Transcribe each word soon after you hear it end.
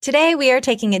Today, we are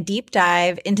taking a deep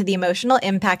dive into the emotional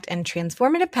impact and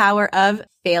transformative power of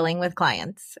failing with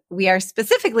clients. We are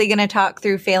specifically going to talk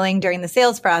through failing during the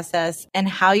sales process and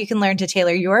how you can learn to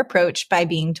tailor your approach by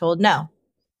being told no.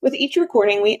 With each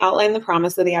recording, we outline the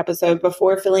promise of the episode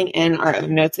before filling in our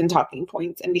own notes and talking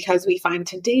points. And because we find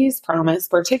today's promise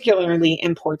particularly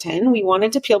important, we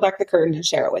wanted to peel back the curtain and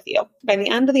share it with you. By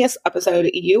the end of this episode,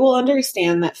 you will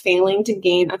understand that failing to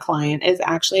gain a client is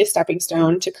actually a stepping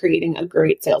stone to creating a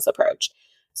great sales approach.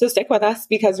 So stick with us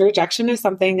because rejection is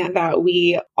something that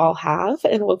we all have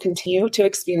and will continue to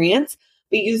experience.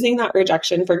 But using that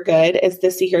rejection for good is the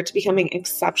secret to becoming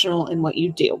exceptional in what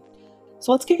you do.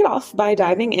 So let's kick it off by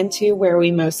diving into where we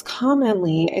most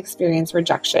commonly experience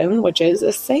rejection, which is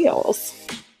sales.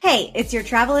 Hey, it's your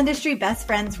travel industry best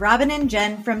friends, Robin and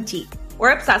Jen from Teak. We're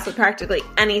obsessed with practically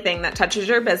anything that touches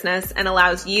your business and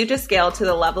allows you to scale to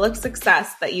the level of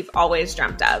success that you've always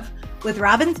dreamt of. With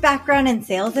Robin's background in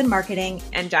sales and marketing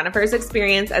and Jennifer's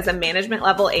experience as a management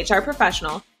level HR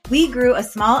professional, we grew a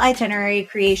small itinerary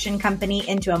creation company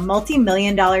into a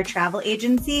multi-million-dollar travel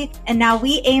agency, and now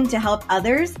we aim to help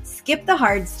others skip the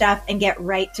hard stuff and get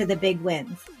right to the big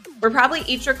wins. We're probably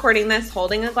each recording this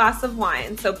holding a glass of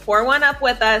wine, so pour one up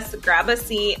with us, grab a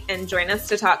seat, and join us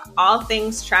to talk all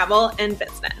things travel and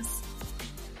business.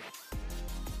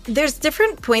 There's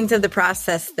different points of the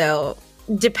process, though,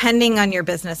 depending on your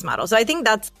business model. So I think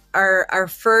that's our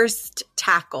first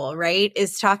tackle, right,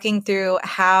 is talking through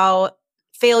how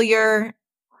failure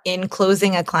in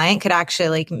closing a client could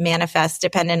actually manifest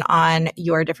dependent on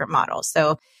your different models.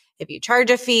 So if you charge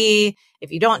a fee,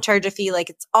 if you don't charge a fee,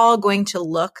 it's all going to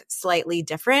look slightly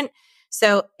different.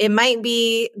 So it might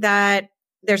be that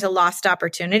there's a lost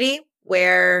opportunity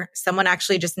where someone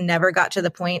actually just never got to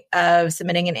the point of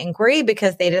submitting an inquiry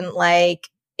because they didn't like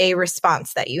a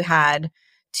response that you had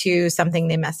to something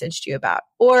they messaged you about.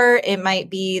 Or it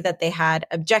might be that they had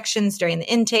objections during the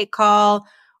intake call,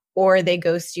 or they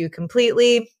ghost you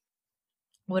completely.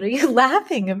 What are you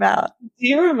laughing about? Do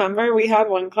you remember we had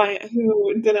one client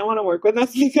who didn't want to work with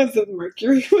us because of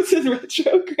Mercury was in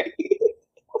retrograde?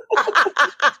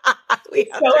 It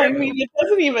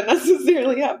doesn't even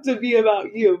necessarily have to be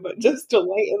about you, but just to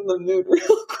lighten the mood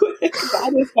real quick,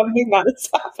 that is something that has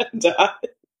happened to us.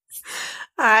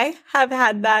 I have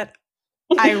had that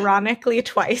ironically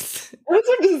twice. I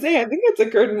was going to say, I think it's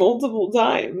occurred multiple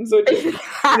times, which is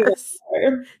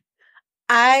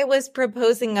I was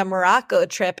proposing a Morocco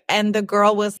trip and the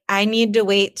girl was, I need to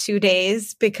wait 2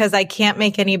 days because I can't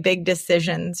make any big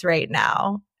decisions right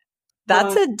now.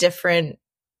 That's a different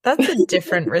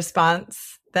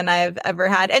response than I've ever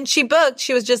had. And she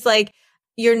was just like,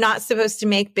 you're not supposed to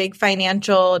make big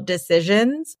financial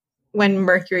decisions when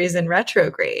Mercury's in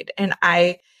retrograde. And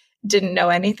I didn't know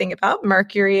anything about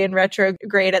Mercury in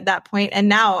retrograde at that point. And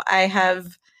now I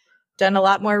have done a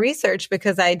lot more research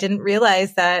because I didn't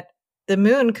realize that the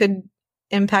moon could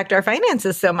impact our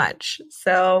finances so much.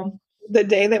 So the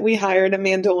day that we hired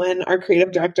Amanda Lynn, our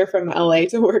creative director from LA,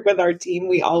 to work with our team,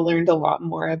 we all learned a lot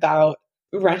more about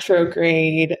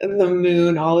retrograde, the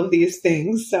moon, all of these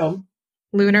things. So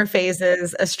lunar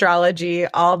phases, astrology,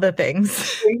 all the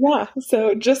things. Yeah.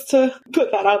 So just to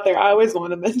put that out there, I always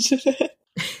want to mention it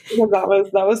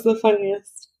because that was the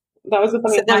funniest. That was the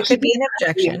funniest. So that could be an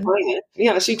objection.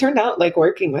 Yeah, she turned out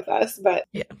working with us, but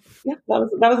yeah, that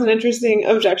was an interesting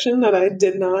objection that I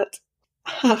did not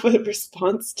have a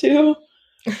response to.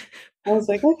 I was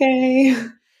like, okay,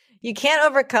 you can't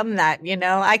overcome that,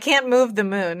 I can't move the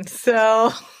moon,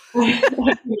 so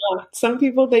some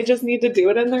people, they just need to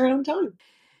do it in their own time.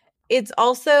 It's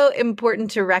also important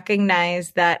to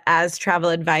recognize that as travel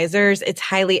advisors, it's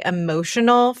highly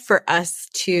emotional for us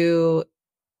to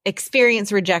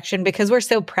experience rejection because we're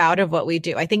so proud of what we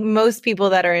do. I think most people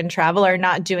that are in travel are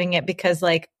not doing it because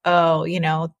the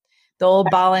old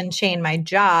ball and chain, my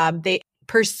job. They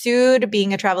pursued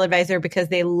being a travel advisor because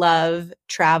they love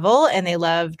travel and they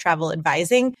love travel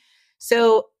advising.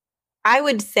 So I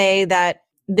would say that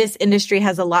this industry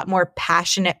has a lot more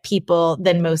passionate people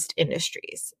than most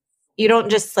industries. You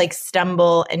don't just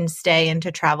stumble and stay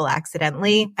into travel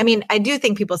accidentally. I mean, I do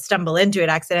think people stumble into it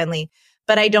accidentally,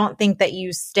 but I don't think that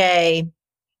you stay.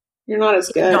 You're not as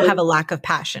good. You don't have a lack of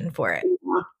passion for it.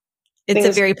 Yeah. It's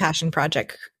a very passion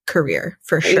project career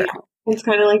for sure. Yeah. It's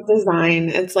kind of like design.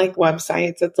 It's like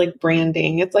websites. It's like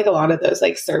branding. It's like a lot of those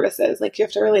services. You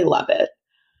have to really love it.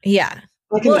 Yeah.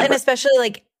 And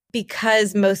especially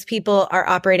because most people are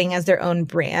operating as their own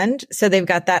brand. So they've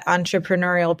got that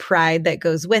entrepreneurial pride that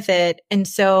goes with it. And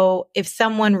so if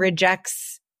someone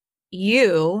rejects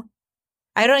you,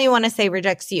 I don't even want to say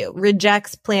rejects you,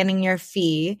 rejects planning your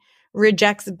fee,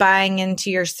 rejects buying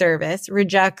into your service,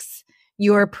 rejects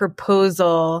your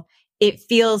proposal, it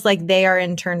feels like they are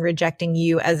in turn rejecting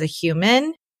you as a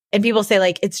human. And people say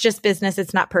like, it's just business,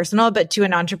 it's not personal. But to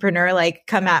an entrepreneur, like,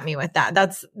 come at me with that.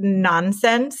 That's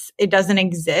nonsense. It doesn't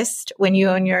exist when you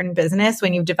own your own business,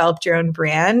 when you've developed your own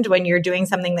brand, when you're doing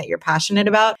something that you're passionate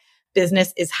about.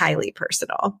 Business is highly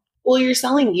personal. Well, you're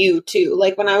selling you too.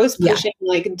 Like when I was pushing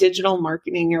like digital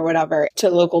marketing or whatever to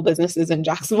local businesses in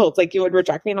Jacksonville, it's like you would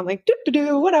reject me and I'm like,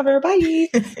 whatever, bye.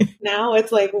 Now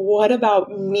it's like, what about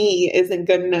me isn't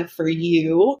good enough for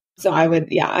you? So I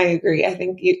agree. I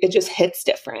think it just hits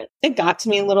different. It got to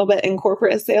me a little bit in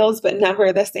corporate sales, but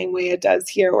never the same way it does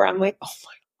here where I'm like, oh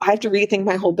my, I have to rethink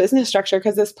my whole business structure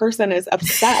because this person is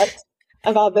upset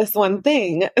about this one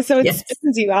thing. So it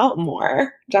spins you out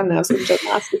more. Jen knows what Jen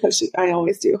asks because I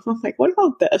always do. I'm like, what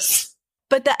about this?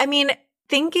 But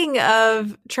thinking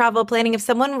of travel planning, if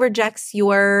someone rejects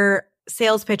your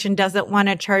sales pitch and doesn't want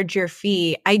to charge your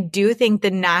fee, I do think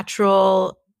the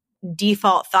natural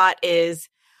default thought is,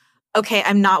 okay,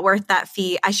 I'm not worth that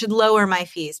fee. I should lower my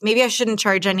fees. Maybe I shouldn't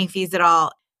charge any fees at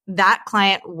all. That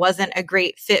client wasn't a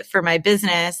great fit for my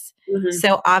business. Mm-hmm.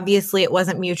 So obviously it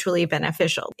wasn't mutually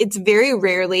beneficial. It's very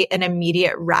rarely an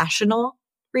immediate rational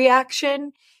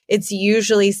reaction. It's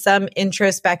usually some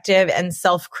introspective and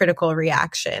self-critical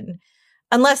reaction,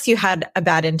 unless you had a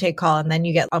bad intake call and then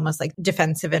you get almost like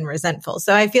defensive and resentful.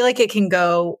 So I feel like it can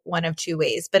go one of two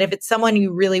ways. But if it's someone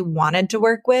you really wanted to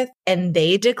work with and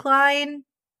they decline,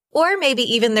 or maybe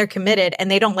even they're committed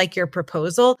and they don't like your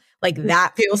proposal, like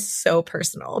that feels so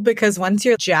personal because once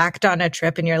you're jacked on a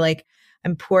trip and you're like,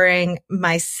 I'm pouring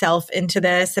myself into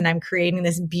this and I'm creating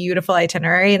this beautiful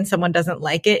itinerary and someone doesn't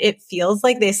like it, it feels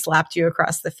like they slapped you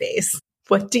across the face.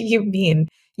 What do you mean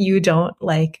you don't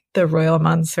like the Royal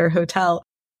Monsieur Hotel?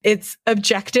 It's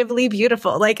objectively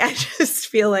beautiful. Like, I just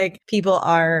feel like people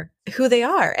are who they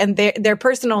are and their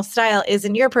personal style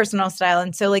isn't your personal style.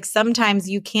 And so like sometimes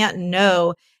you can't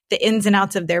know the ins and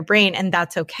outs of their brain and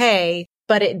that's okay.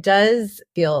 But it does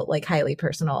feel like highly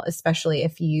personal, especially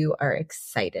if you are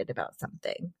excited about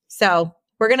something. So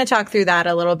we're going to talk through that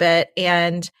a little bit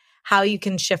and how you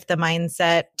can shift the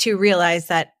mindset to realize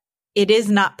that it is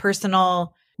not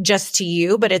personal just to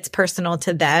you, but it's personal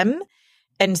to them.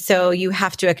 And so you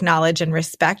have to acknowledge and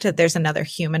respect that there's another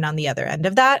human on the other end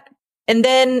of that. And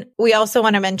then we also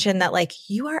want to mention that like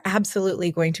you are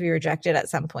absolutely going to be rejected at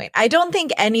some point. I don't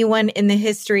think anyone in the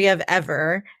history of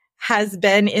ever has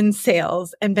been in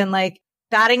sales and been like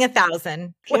batting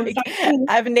 1,000. Like,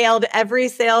 I've nailed every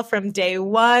sale from day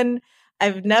one.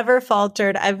 I've never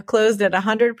faltered. I've closed at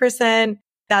 100%.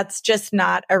 That's just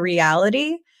not a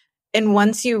reality. And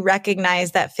once you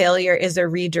recognize that failure is a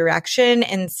redirection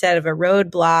instead of a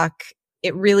roadblock,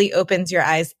 it really opens your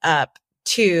eyes up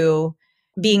to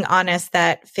being honest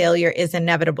that failure is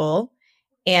inevitable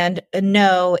and a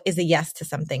no is a yes to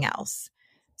something else.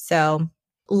 So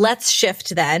let's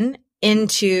shift then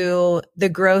into the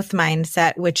growth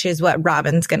mindset, which is what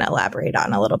Robin's going to elaborate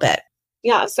on a little bit.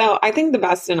 Yeah. So I think the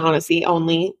best and honestly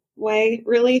only way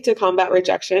really to combat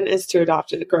rejection is to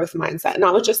adopt a growth mindset,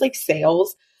 not with just like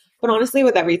sales, but honestly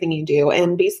with everything you do.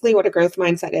 And basically what a growth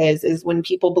mindset is when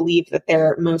people believe that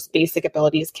their most basic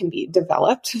abilities can be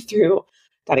developed through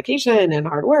dedication and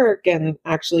hard work and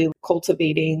actually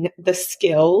cultivating the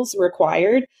skills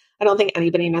required. I don't think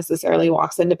anybody necessarily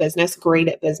walks into business great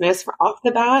at business off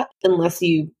the bat, unless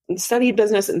you studied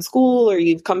business in school or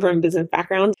you've come from a business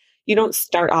background. You don't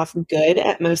start off good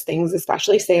at most things,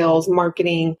 especially sales,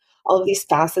 marketing, all of these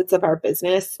facets of our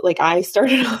business. Like I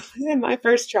started off in my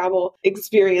first travel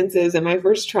experiences and my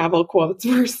first travel quotes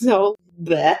were so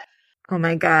bleh. Oh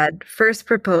my God. First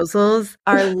proposals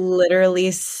are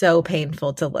literally so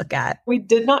painful to look at. We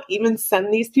did not even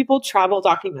send these people travel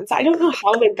documents. I don't know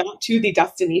how they got to the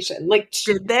destination. Like,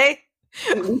 did they?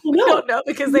 I don't know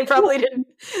because they probably didn't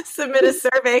submit a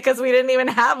survey because we didn't even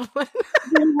have one.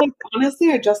 Like,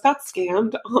 honestly, I just got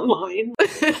scammed online.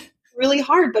 Really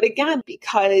hard. But again,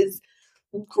 because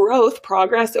growth,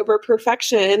 progress over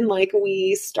perfection, like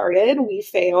we started, we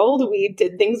failed, we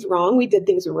did things wrong, we did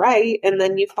things right. And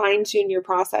then you fine tune your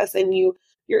process and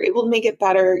you're able to make it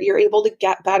better. You're able to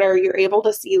get better. You're able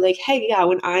to see like, hey, yeah,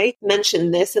 when I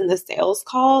mentioned this in the sales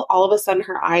call, all of a sudden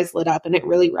her eyes lit up and it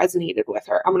really resonated with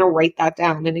her. I'm going to write that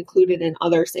down and include it in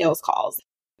other sales calls.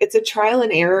 It's a trial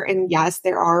and error. And yes,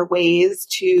 there are ways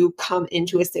to come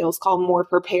into a sales call more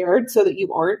prepared so that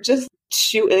you aren't just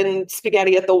shooting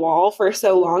spaghetti at the wall for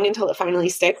so long until it finally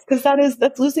sticks. Because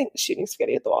that's shooting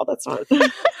spaghetti at the wall. That's not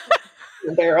a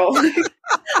barrel.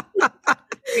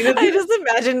 I just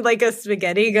imagined like a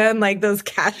spaghetti gun, like those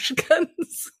cash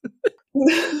guns.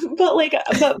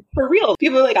 but for real,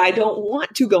 people are like, I don't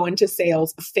want to go into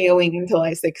sales failing until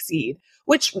I succeed,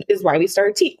 which is why we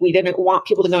started Teak. We didn't want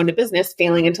people to go into business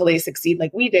failing until they succeed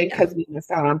like we did, because we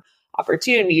missed out on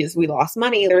opportunities. We lost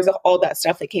money. There's all that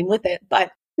stuff that came with it.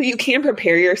 But you can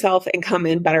prepare yourself and come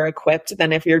in better equipped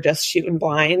than if you're just shooting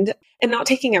blind and not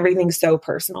taking everything so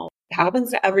personal. It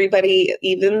happens to everybody,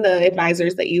 even the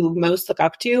advisors that you most look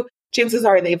up to. Chances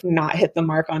are they've not hit the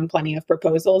mark on plenty of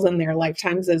proposals in their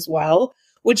lifetimes as well,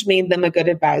 which made them a good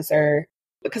advisor.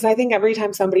 Because I think every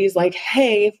time somebody's like,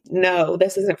 hey, no,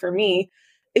 this isn't for me,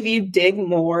 if you dig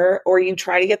more or you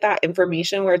try to get that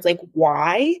information where it's like,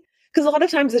 why? Because a lot of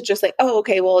times it's just like, oh,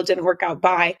 okay, well, it didn't work out.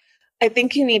 Bye. I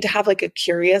think you need to have like a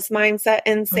curious mindset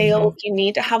in sales. You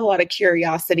need to have a lot of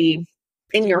curiosity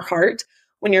in your heart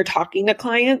when you're talking to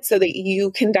clients so that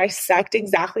you can dissect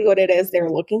exactly what it is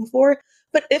they're looking for.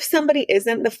 But if somebody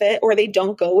isn't the fit or they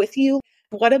don't go with you,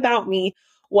 what about me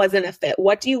wasn't a fit?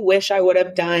 What do you wish I would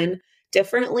have done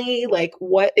differently? Like,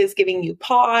 what is giving you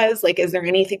pause? Like, is there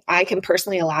anything I can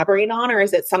personally elaborate on? Or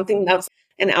is it something that's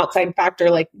an outside factor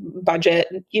like budget,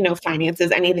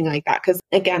 finances, anything like that? Because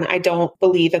again, I don't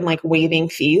believe in like waiving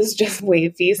fees, just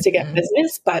waive fees to get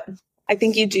business. But I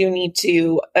think you do need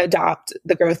to adopt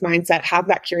the growth mindset, have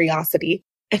that curiosity,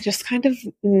 and just kind of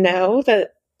know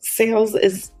that sales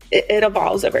it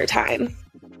evolves over time.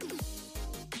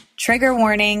 Trigger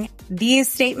warning. These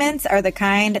statements are the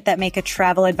kind that make a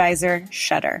travel advisor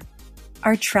shudder.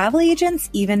 Are travel agents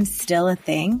even still a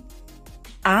thing?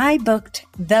 I booked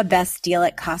the best deal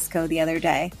at Costco the other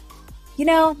day.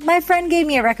 My friend gave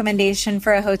me a recommendation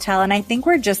for a hotel, and I think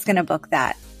we're just going to book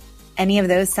that. Any of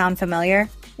those sound familiar?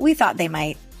 We thought they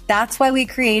might. That's why we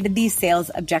created the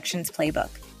Sales Objections Playbook.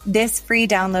 This free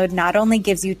download not only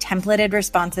gives you templated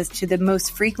responses to the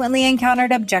most frequently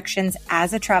encountered objections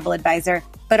as a travel advisor,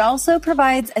 but also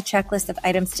provides a checklist of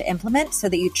items to implement so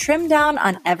that you trim down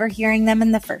on ever hearing them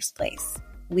in the first place.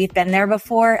 We've been there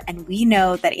before, and we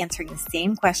know that answering the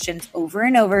same questions over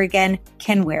and over again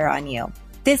can wear on you.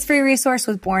 This free resource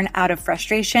was born out of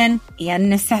frustration and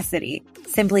necessity.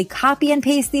 Simply copy and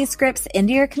paste these scripts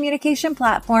into your communication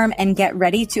platform and get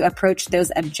ready to approach those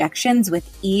objections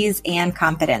with ease and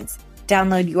confidence.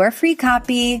 Download your free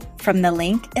copy from the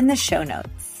link in the show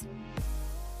notes.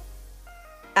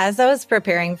 As I was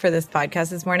preparing for this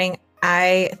podcast this morning,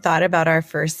 I thought about our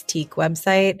first Teak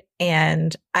website,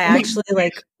 and I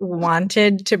actually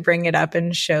wanted to bring it up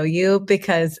and show you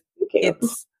because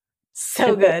it's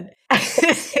so good.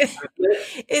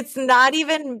 It's not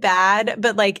even bad,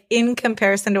 but in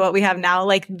comparison to what we have now,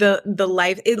 the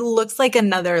life, it looks like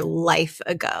another life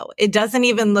ago. It doesn't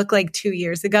even look like 2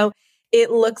 years ago. It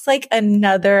looks like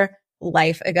another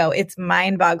life ago. It's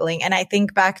mind-boggling. And I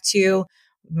think back to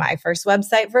my first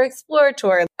website for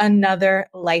Explorator another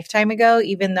lifetime ago,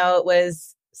 even though it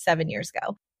was 7 years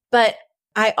ago. But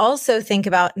I also think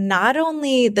about not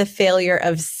only the failure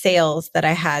of sales that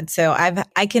I had. So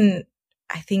I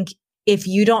think if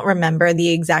you don't remember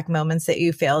the exact moments that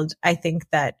you failed, I think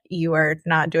that you are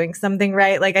not doing something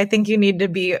right. I think you need to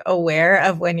be aware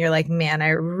of when you're like, man, I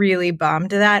really bombed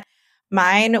that.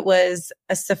 Mine was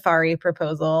a safari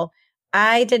proposal.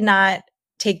 I did not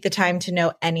take the time to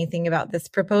know anything about this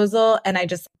proposal. And I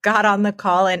just got on the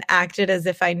call and acted as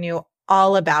if I knew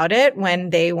all about it when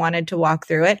they wanted to walk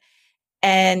through it.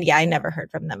 And I never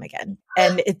heard from them again.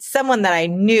 And it's someone that I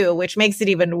knew, which makes it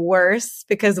even worse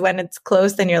because when it's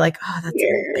close, then you're like, oh, that's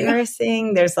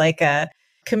embarrassing. There's a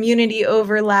community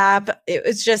overlap. It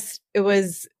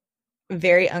was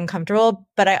very uncomfortable.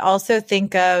 But I also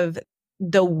think of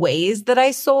the ways that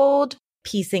I sold,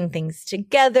 piecing things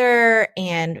together,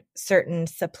 and certain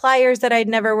suppliers that I'd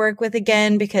never work with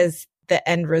again because the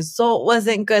end result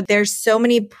wasn't good. There's so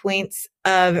many points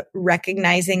of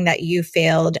recognizing that you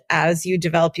failed as you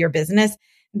develop your business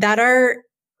that are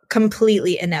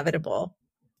completely inevitable.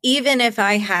 Even if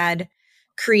I had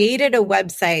created a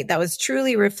website that was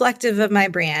truly reflective of my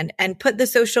brand and put the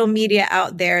social media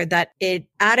out there that it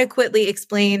adequately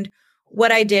explained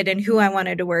what I did and who I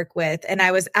wanted to work with, and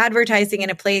I was advertising in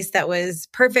a place that was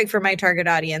perfect for my target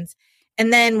audience.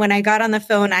 And then when I got on the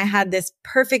phone, I had this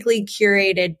perfectly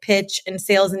curated pitch and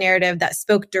sales narrative that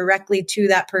spoke directly to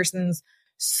that person's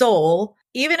soul.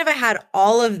 Even if I had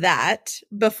all of that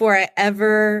before I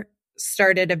ever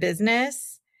started a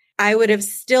business, I would have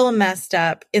still messed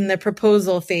up in the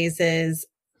proposal phases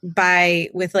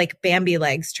with Bambi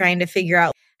legs, trying to figure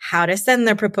out how to send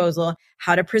the proposal,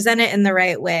 how to present it in the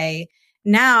right way.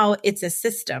 Now it's a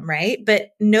system, right?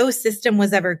 But no system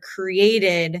was ever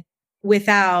created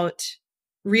without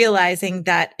realizing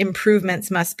that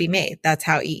improvements must be made. That's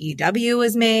how EEW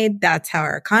was made. That's how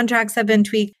our contracts have been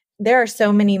tweaked. there are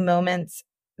so many moments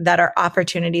that are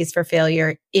opportunities for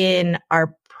failure in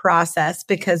our process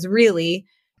because really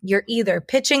you're either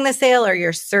pitching the sale or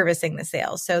you're servicing the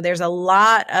sale. So there's a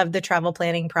lot of the travel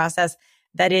planning process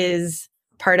that is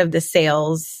part of the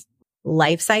sales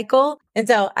life cycle. And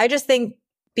so I just think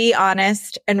be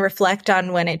honest and reflect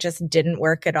on when it just didn't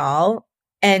work at all.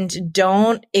 And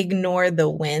don't ignore the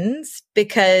wins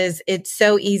because it's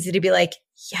so easy to be like,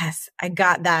 yes, I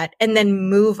got that. And then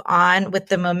move on with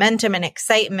the momentum and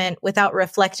excitement without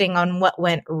reflecting on what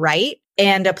went right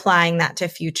and applying that to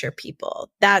future people.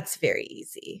 That's very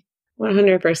easy.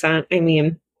 100%. I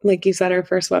mean, like you said, our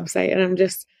first website, and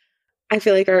I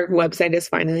feel like our website is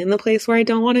finally in the place where I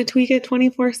don't want to tweak it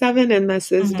 24/7. And this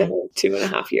has been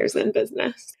 2.5 years in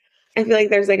business. I feel like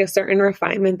there's like a certain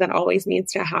refinement that always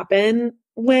needs to happen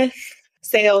with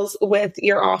sales, with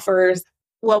your offers.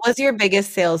 What was your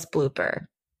biggest sales blooper?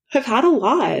 I've had a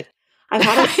lot. I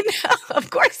know. Of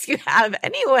course you have.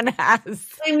 Anyone has.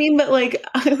 I mean, but like,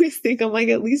 I always think, I'm like,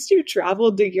 at least you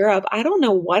traveled to Europe. I don't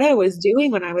know what I was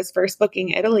doing when I was first booking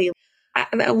Italy.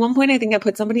 At one point, I think I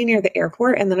put somebody near the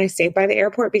airport and then I stayed by the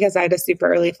airport because I had a super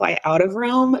early flight out of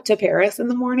Rome to Paris in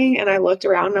the morning. And I looked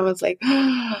around and I was like,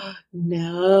 oh,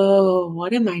 no,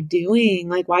 what am I doing?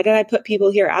 Like, why did I put people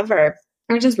here ever?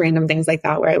 Or just random things like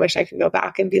that where I wish I could go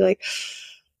back and be like,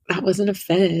 that wasn't a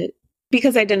fit.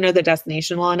 Because I didn't know the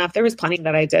destination well enough. There was plenty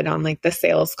that I did on like the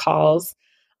sales calls.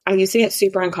 I used to get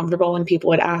super uncomfortable when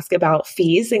people would ask about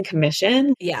fees and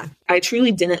commission. Yeah. I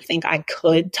truly didn't think I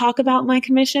could talk about my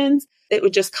commissions. It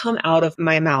would just come out of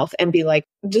my mouth and be like,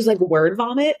 just like word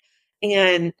vomit.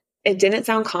 And it didn't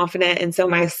sound confident. And so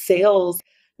my sales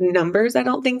numbers, I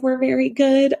don't think were very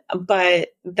good.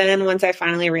 But then once I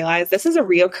finally realized this is a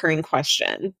reoccurring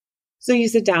question. So you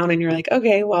sit down and you're like,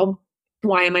 okay, well,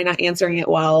 why am I not answering it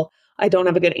well? I don't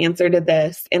have a good answer to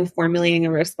this, and formulating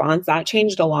a response. That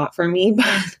changed a lot for me,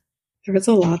 but there was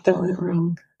a lot that went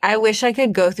wrong. I wish I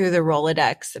could go through the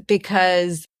Rolodex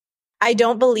because I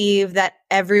don't believe that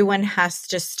everyone has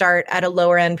to start at a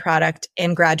lower end product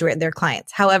and graduate their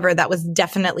clients. However, that was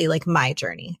definitely like my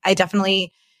journey. I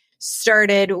definitely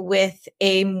started with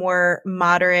a more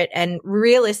moderate and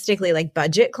realistically like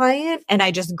budget client, and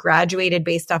I just graduated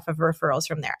based off of referrals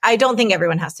from there. I don't think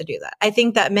everyone has to do that. I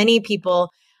think that many people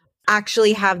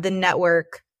actually have the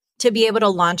network to be able to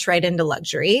launch right into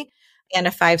luxury and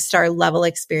a 5-star level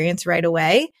experience right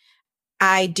away.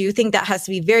 I do think that has to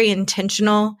be very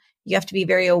intentional. You have to be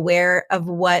very aware of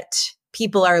what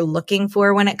people are looking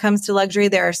for when it comes to luxury.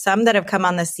 There are some that have come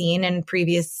on the scene in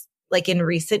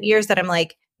recent years that I'm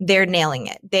like, they're nailing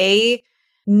it. They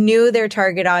knew their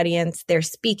target audience. They're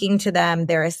speaking to them.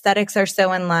 Their aesthetics are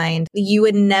so in line. You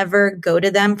would never go to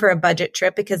them for a budget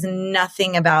trip because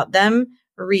nothing about them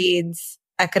reads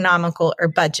economical or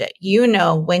budget. You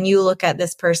know, when you look at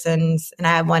this person's, and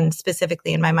I have one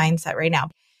specifically in my mindset right now,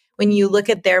 when you look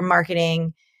at their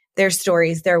marketing, their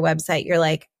stories, their website, you're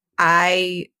like,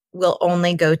 I will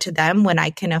only go to them when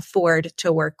I can afford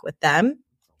to work with them.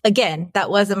 Again, that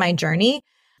wasn't my journey.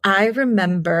 I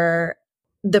remember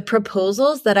the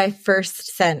proposals that I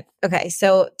first sent. Okay,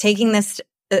 so taking this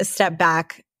a step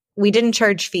back, we didn't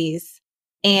charge fees.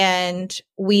 And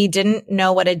we didn't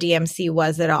know what a DMC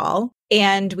was at all.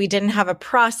 And we didn't have a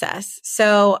process.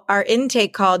 So our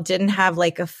intake call didn't have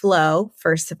like a flow,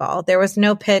 first of all. There was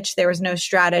no pitch. There was no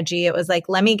strategy. It was like,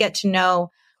 let me get to know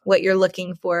what you're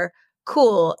looking for.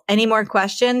 Cool. Any more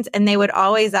questions? And they would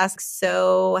always ask,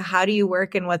 so how do you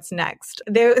work and what's next?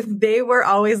 They were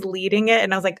always leading it.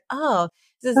 And I was like, oh,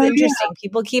 this is interesting. Yeah.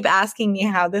 People keep asking me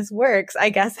how this works.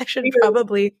 I guess I should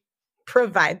probably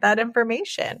provide that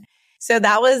information. So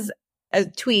that was a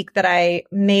tweak that I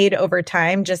made over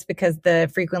time just because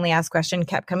the frequently asked question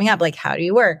kept coming up, like, how do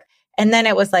you work? And then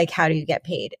it was like, how do you get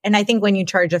paid? And I think when you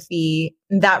charge a fee,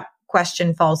 that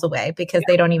question falls away because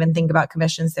they don't even think about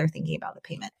commissions. They're thinking about the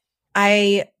payment.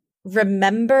 I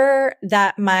remember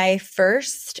that my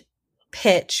first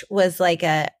pitch was like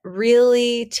a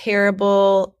really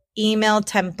terrible email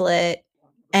template.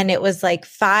 And it was like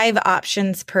 5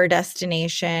 options per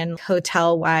destination,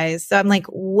 hotel wise. So I'm like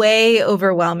way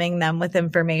overwhelming them with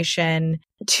information.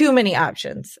 Too many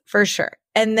options for sure.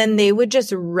 And then they would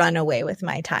just run away with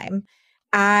my time.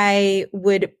 I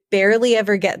would barely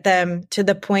ever get them to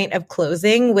the point of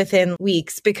closing within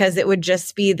weeks because it would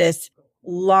just be this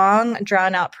long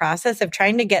drawn out process of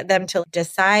trying to get them to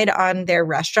decide on their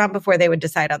restaurant before they would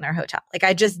decide on their hotel. Like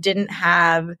I just didn't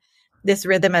have this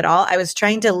rhythm at all. I was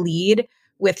trying to lead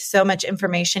with so much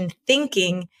information,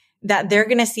 thinking that they're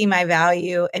going to see my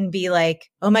value and be like,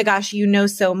 oh my gosh, you know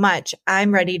so much.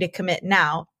 I'm ready to commit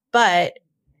now. But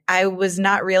I was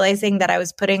not realizing that I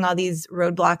was putting all these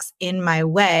roadblocks in my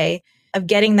way of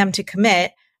getting them to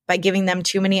commit by giving them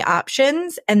too many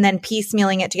options and then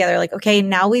piecemealing it together. Like, okay,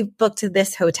 now we've booked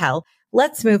this hotel.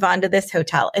 Let's move on to this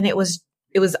hotel. And it was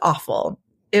awful.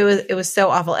 It was so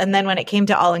awful. And then when it came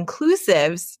to all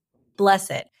inclusives, bless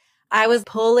it, I was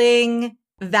pulling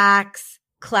Vax,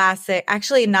 Classic,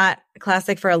 actually not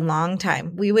Classic for a long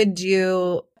time. We would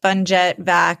do FunJet,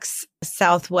 Vax,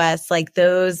 Southwest, like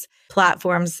those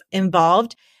platforms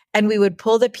involved. And we would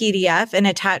pull the PDF and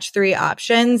attach 3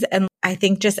 options. And I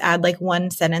think just add like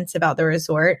one sentence about the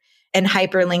resort and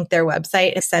hyperlink their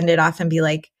website and send it off and be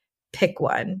like, pick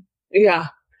one. Yeah.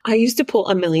 I used to pull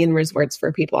a million resorts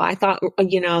for people. I thought,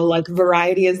 like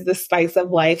variety is the spice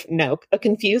of life. Nope. A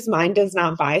confused mind does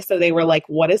not buy. So they were like,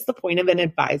 what is the point of an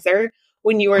advisor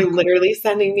when you are literally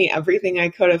sending me everything I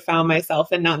could have found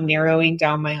myself and not narrowing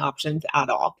down my options at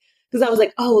all? Because I was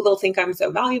like, oh, they'll think I'm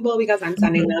so valuable because I'm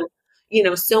sending them,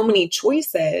 so many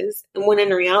choices. And when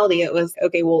in reality, it was,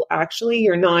 okay, well, actually,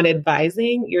 you're not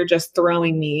advising. You're just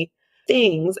throwing me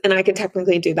things. And I could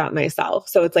technically do that myself.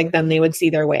 So it's like, then they would see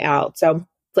their way out. So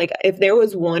like if there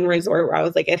was one resort where I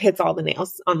was like, it hits all the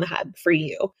nails on the head for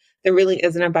you, there really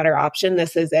isn't a better option.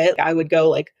 This is it. I would go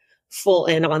like full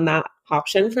in on that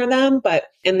option for them. But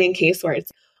in the case where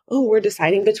it's, oh, we're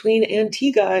deciding between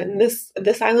Antigua and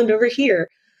this island over here,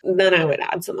 then I would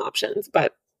add some options.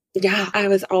 But yeah, I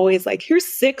was always like, here's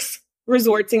 6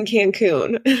 resorts in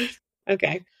Cancun.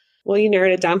 Okay. Well, you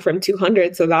narrowed it down from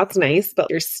 200. So that's nice, but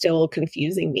you're still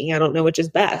confusing me. I don't know which is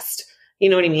best. You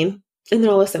know what I mean? And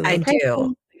they'll listen. I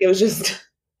do. It was just,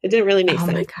 it didn't really make sense.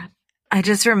 Oh my God. I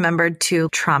just remembered 2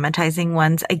 traumatizing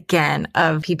ones again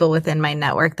of people within my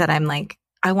network that I'm like,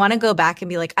 I want to go back and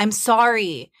be like, I'm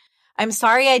sorry. I'm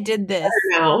sorry I did this.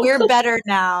 We're better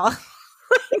now.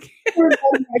 We're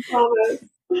better, I promise.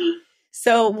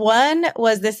 So one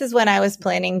was, this is when I was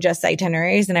planning just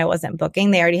itineraries and I wasn't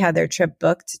booking. They already had their trip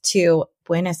booked to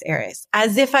Buenos Aires,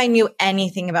 as if I knew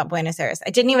anything about Buenos Aires. I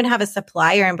didn't even have a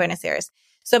supplier in Buenos Aires.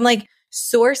 So I'm like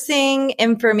sourcing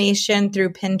information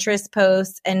through Pinterest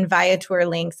posts and Viator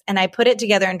links. And I put it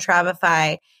together in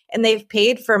Travefy and they've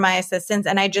paid for my assistance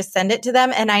and I just send it to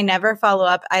them and I never follow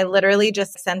up. I literally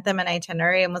just sent them an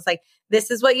itinerary and was like,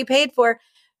 this is what you paid for.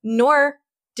 Nor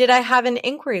did I have an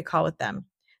inquiry call with them.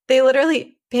 They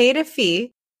literally paid a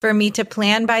fee for me to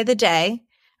plan by the day.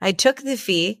 I took the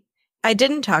fee. I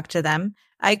didn't talk to them.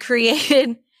 I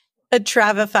created a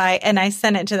Travefy and I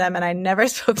sent it to them and I never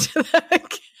spoke to them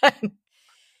again.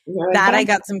 That I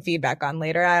got some feedback on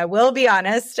later. I will be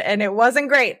honest. And it wasn't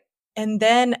great. And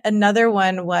then another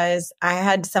one was I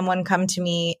had someone come to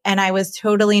me and I was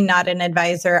totally not an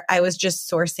advisor. I was just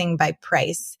sourcing by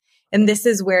price. And this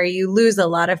is where you lose a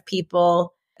lot of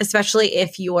people, especially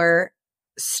if you're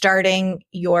starting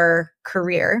your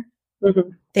career. Mm-hmm.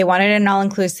 They wanted an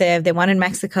all-inclusive. They wanted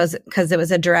Mexico because it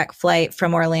was a direct flight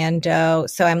from Orlando.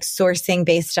 So I'm sourcing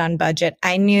based on budget.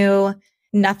 I knew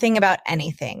nothing about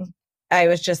anything. I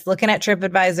was just looking at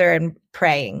TripAdvisor and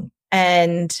praying.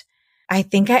 And I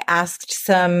think I asked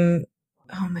some,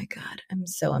 oh my God, I'm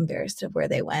so embarrassed of where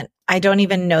they went. I don't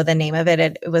even know the name of it.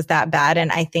 It was that bad.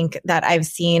 And I think that I've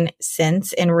seen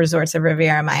since in Resorts of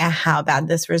Riviera Maya how bad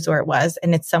this resort was.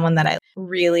 And it's someone that I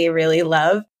really, really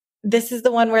love. This is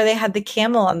the one where they had the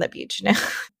camel on the beach now.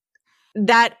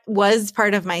 That was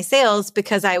part of my sales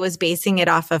because I was basing it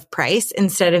off of price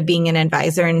instead of being an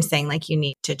advisor and saying like, you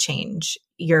need to change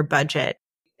your budget.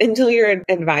 Until you're an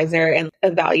advisor and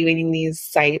evaluating these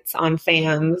sites on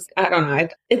FAMs, I don't know.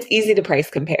 It's easy to price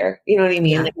compare. You know what I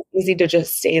mean? Yeah. Like, it's easy to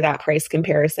just say that price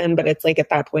comparison, but it's like at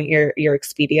that point, you're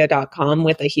Expedia.com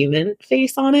with a human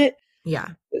face on it. Yeah.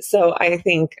 So I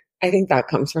think that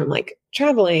comes from like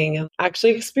traveling and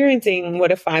actually experiencing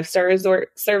what a 5-star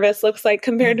resort service looks like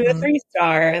compared to a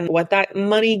 3-star and what that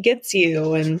money gets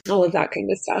you and all of that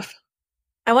kind of stuff.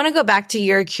 I want to go back to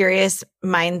your curious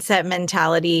mindset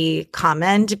mentality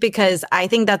comment because I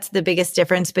think that's the biggest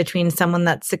difference between someone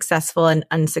that's successful and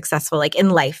unsuccessful, like in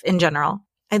life in general.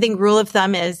 I think rule of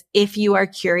thumb is if you are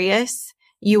curious,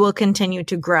 you will continue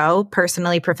to grow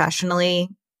personally, professionally,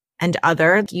 and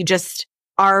other. You just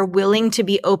are willing to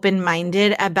be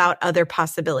open-minded about other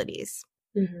possibilities.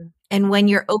 Mm-hmm. And when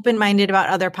you're open-minded about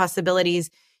other possibilities,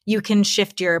 you can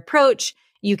shift your approach.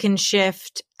 You can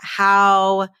shift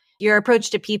how your approach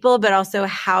to people, but also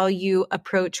how you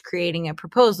approach creating a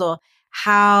proposal,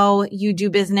 how you do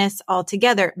business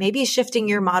altogether, maybe shifting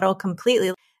your model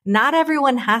completely. Not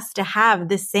everyone has to have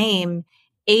the same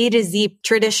A to Z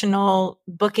traditional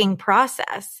booking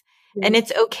process. Mm-hmm. And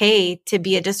it's okay to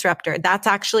be a disruptor. That's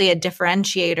actually a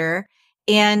differentiator.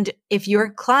 And if your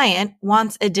client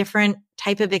wants a different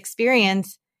type of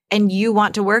experience, and you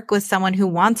want to work with someone who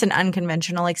wants an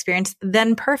unconventional experience,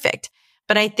 then perfect.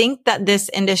 But I think that this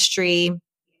industry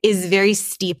is very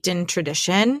steeped in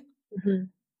tradition. Mm-hmm.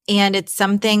 And it's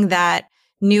something that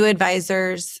new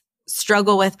advisors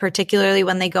struggle with, particularly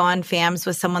when they go on FAMs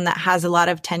with someone that has a lot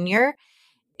of tenure.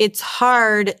 It's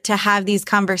hard to have these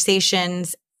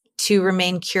conversations to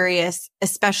remain curious,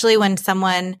 especially when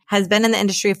someone has been in the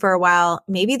industry for a while.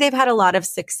 Maybe they've had a lot of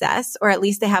success, or at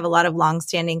least they have a lot of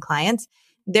longstanding clients.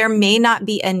 There may not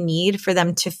be a need for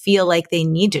them to feel like they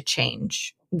need to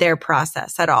change their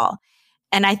process at all.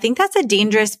 And I think that's a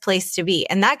dangerous place to be.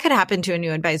 And that could happen to a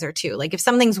new advisor too. Like if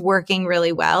something's working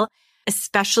really well,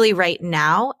 especially right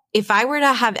now, if I were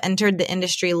to have entered the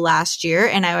industry last year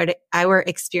and I were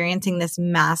experiencing this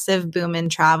massive boom in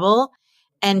travel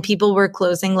and people were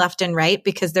closing left and right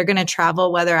because they're going to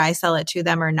travel whether I sell it to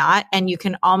them or not. And you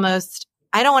can almost,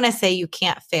 I don't want to say you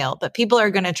can't fail, but people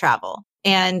are going to travel.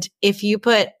 And if you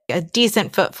put a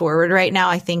decent foot forward right now,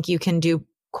 I think you can do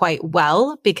quite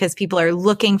well because people are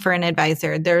looking for an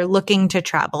advisor. They're looking to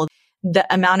travel. The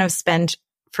amount of spend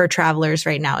for travelers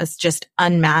right now is just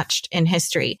unmatched in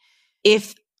history.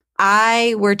 If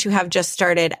I were to have just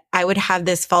started, I would have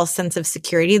this false sense of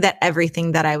security that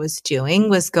everything that I was doing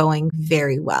was going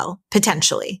very well,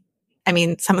 potentially. I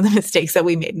mean, some of the mistakes that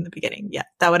we made in the beginning, yeah,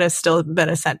 that would have still been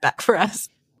a setback for us.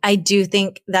 I do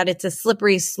think that it's a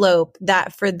slippery slope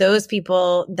that for those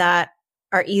people that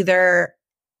are either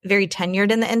very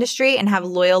tenured in the industry and have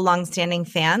loyal, longstanding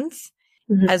fans,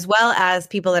 as well as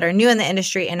people that are new in the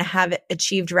industry and have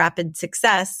achieved rapid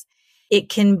success, it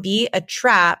can be a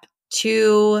trap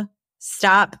to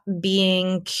stop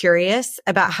being curious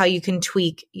about how you can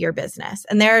tweak your business.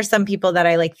 And there are some people that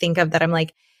I like think of that I'm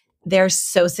like, they're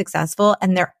so successful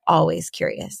and they're always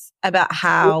curious about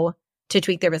how to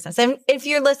tweak their business. And if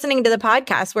you're listening to the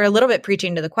podcast, we're a little bit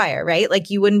preaching to the choir, right? Like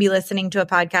you wouldn't be listening to a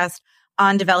podcast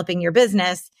on developing your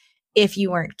business if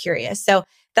you weren't curious. So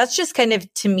that's just kind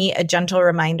of, to me, a gentle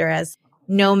reminder as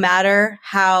no matter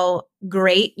how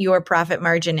great your profit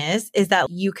margin is that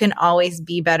you can always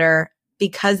be better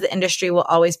because the industry will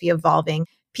always be evolving.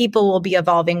 People will be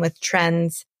evolving with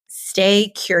trends. Stay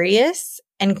curious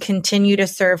and continue to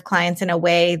serve clients in a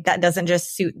way that doesn't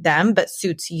just suit them, but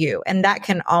suits you. And that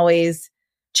can always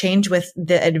change with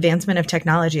the advancement of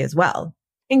technology as well.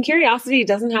 And curiosity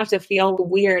doesn't have to feel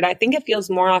weird. I think it feels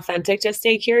more authentic to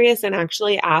stay curious and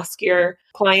actually ask your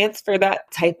clients for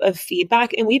that type of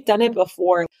feedback. And we've done it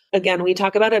before. Again, we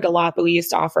talk about it a lot, but we used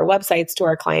to offer websites to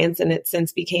our clients, and it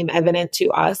since became evident to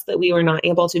us that we were not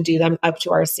able to do them up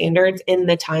to our standards in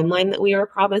the timeline that we were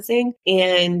promising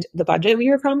and the budget we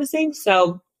were promising.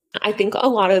 So I think a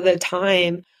lot of the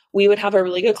time, we would have a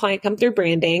really good client come through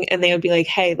branding and they would be like,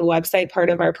 hey, the website part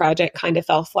of our project kind of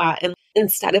fell flat. And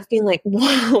instead of being like,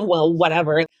 well,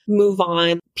 whatever, move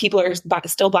on, people are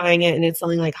still buying it and it's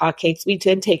selling like hotcakes. We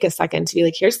did take a second to be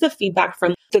like, here's the feedback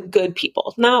from the good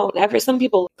people. No, some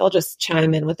people, they'll just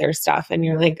chime in with their stuff. And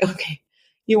you're like, okay,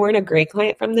 you weren't a great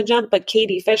client from the jump. But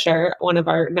Katie Fisher, one of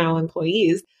our now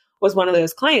employees, was one of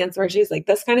those clients where she's like,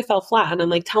 this kind of fell flat. And I'm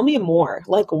like, tell me more.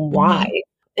 Like, why? Mm-hmm.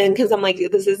 And because I'm like,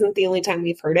 this isn't the only time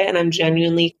we've heard it and I'm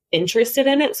genuinely interested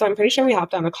in it. So I'm pretty sure we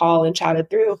hopped on a call and chatted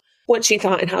through what she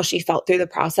thought and how she felt through the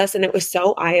process. And it was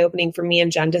so eye-opening for me and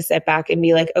Jen to sit back and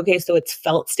be like, okay, so it's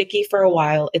felt sticky for a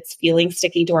while. It's feeling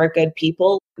sticky to our good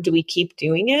people. Do we keep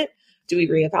doing it? Do we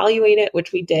reevaluate it?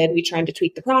 Which we did. We tried to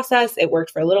tweak the process. It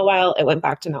worked for a little while. It went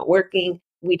back to not working.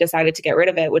 We decided to get rid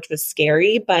of it, which was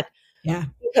scary. But yeah,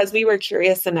 because we were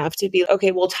curious enough to be,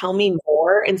 okay, well, tell me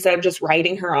more instead of just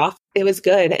writing her off. It was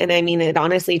good. And I mean, it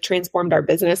honestly transformed our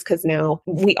business because now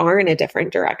we are in a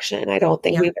different direction. I don't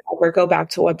think we would ever go back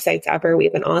to websites ever. We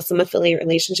have an awesome affiliate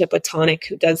relationship with Tonic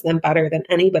who does them better than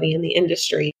anybody in the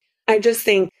industry. I just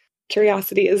think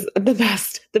curiosity is the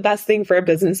best thing for a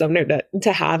business owner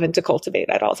to have and to cultivate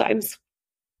at all times.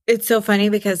 It's so funny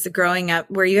because growing up,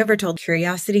 were you ever told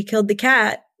curiosity killed the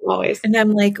cat? Always. And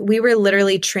I'm like, we were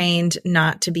literally trained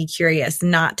not to be curious,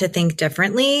 not to think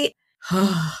differently.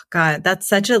 Oh God, that's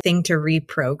such a thing to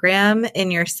reprogram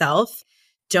in yourself.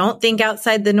 Don't think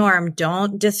outside the norm.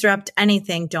 Don't disrupt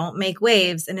anything. Don't make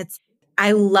waves. And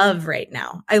I love right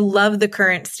now. I love the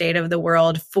current state of the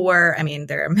world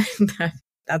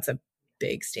that's a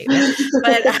big statement,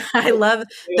 but I love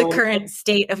the current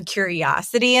state of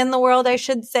curiosity in the world, I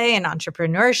should say, and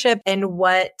entrepreneurship and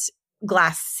what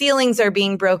glass ceilings are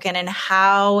being broken and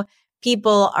how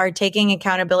people are taking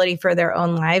accountability for their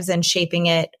own lives and shaping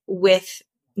it with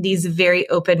these very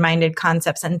open-minded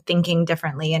concepts and thinking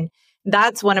differently. And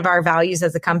that's one of our values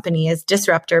as a company is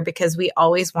disruptor, because we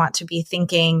always want to be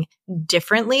thinking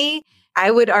differently I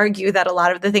would argue that a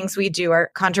lot of the things we do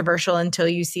are controversial until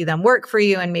you see them work for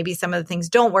you. And maybe some of the things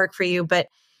don't work for you, but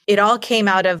it all came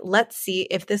out of, let's see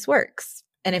if this works.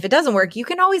 And if it doesn't work, you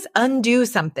can always undo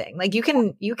something. Like you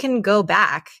can go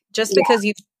back just because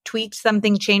you've tweaked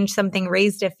something, changed something,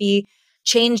 raised a fee,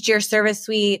 changed your service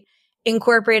suite,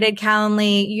 incorporated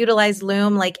Calendly, utilized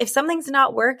Loom. Like if something's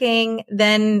not working,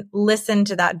 then listen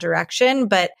to that direction.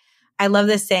 But I love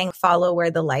this saying, follow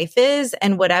where the life is,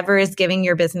 and whatever is giving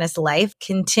your business life,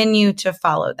 continue to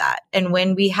follow that. And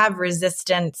when we have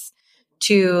resistance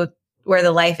to where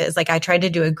the life is, like I tried to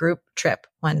do a group trip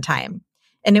one time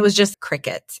and it was just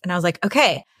crickets. And I was like,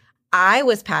 okay, I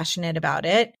was passionate about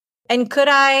it. And could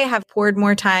I have poured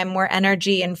more time, more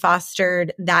energy and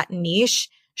fostered that niche?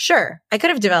 Sure, I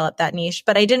could have developed that niche,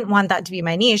 but I didn't want that to be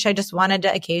my niche. I just wanted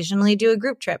to occasionally do a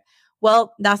group trip.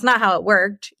 Well, that's not how it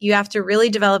worked. You have to really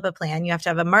develop a plan. You have to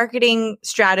have a marketing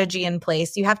strategy in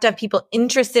place. You have to have people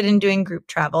interested in doing group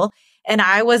travel. And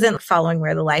I wasn't following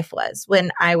where the life was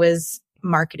when I was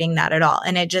marketing that at all.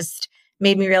 And it just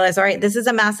made me realize, all right, this is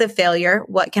a massive failure.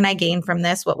 What can I gain from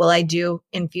this? What will I do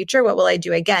in future? What will I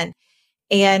do again?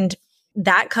 And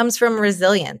that comes from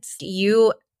resilience.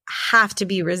 You have to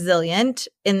be resilient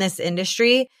in this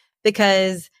industry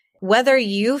because whether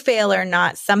you fail or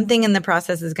not, something in the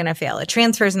process is going to fail. A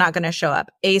transfer is not going to show up.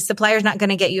 A supplier is not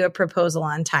going to get you a proposal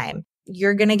on time.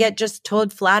 You're going to get just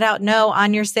told flat out no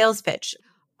on your sales pitch.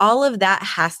 All of that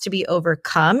has to be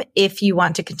overcome if you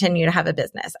want to continue to have a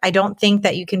business. I don't think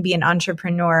that you can be an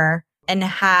entrepreneur and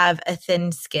have a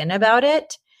thin skin about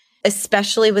it,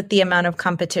 especially with the amount of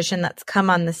competition that's come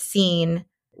on the scene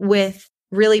with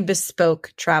really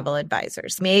bespoke travel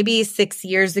advisors. Maybe 6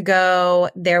 years ago,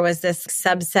 there was this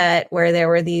subset where there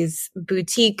were these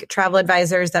boutique travel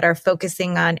advisors that are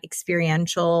focusing on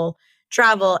experiential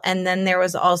travel. And then there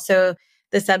was also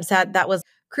the subset that was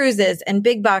cruises and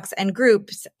big box and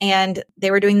groups. And they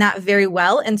were doing that very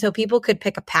well. And so people could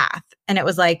pick a path. And it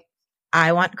was like,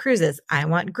 I want cruises, I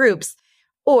want groups,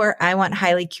 or I want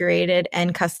highly curated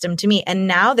and custom to me. And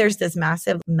now there's this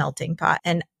massive melting pot.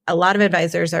 And a lot of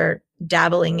advisors are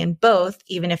dabbling in both,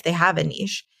 even if they have a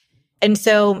niche. And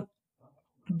so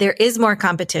there is more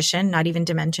competition, not even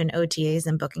to mention OTAs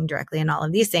and booking directly and all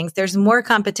of these things. There's more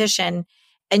competition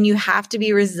and you have to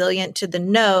be resilient to the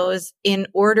no's in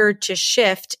order to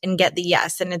shift and get the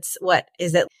yes. And it's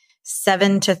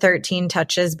 7 to 13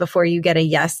 touches before you get a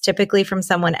yes, typically from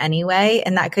someone anyway.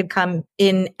 And that could come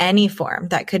in any form.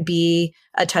 That could be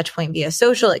a touch point via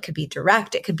social. It could be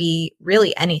direct. It could be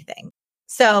really anything.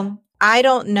 So I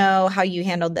don't know how you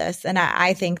handled this. And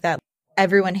I think that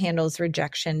everyone handles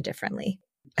rejection differently.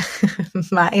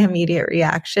 My immediate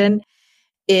reaction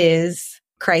is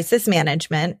crisis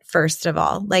management, first of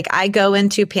all. Like I go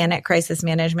into panic crisis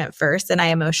management first and I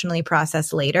emotionally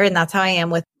process later. And that's how I am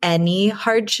with any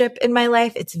hardship in my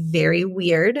life. It's very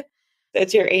weird.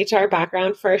 It's your HR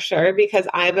background for sure, because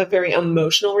I have a very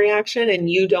emotional reaction and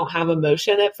you don't have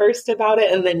emotion at first about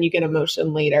it. And then you get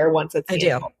emotion later once it's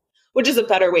handled, which is a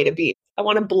better way to be. I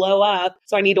want to blow up.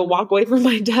 So I need to walk away from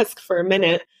my desk for a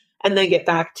minute and then get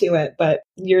back to it. But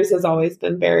yours has always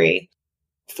been very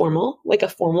formal, like a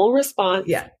formal response.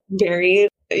 Yeah. It's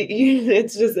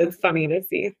funny to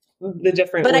see the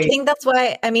different ways. I think that's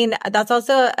why, that's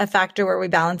also a factor where we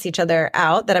balance each other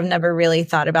out that I've never really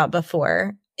thought about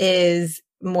before, is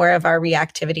more of our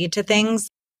reactivity to things.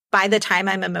 By the time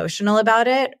I'm emotional about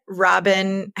it,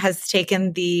 Robin has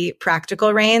taken the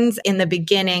practical reins. In the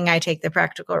beginning, I take the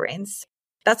practical reins.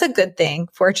 That's a good thing,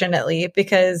 fortunately,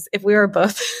 because if we were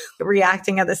both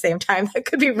reacting at the same time, that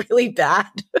could be really bad.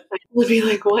 We'll be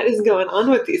like, what is going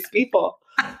on with these people?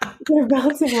 They're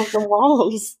bouncing off the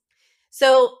walls.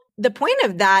 So the point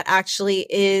of that actually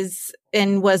is,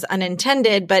 and was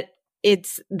unintended, but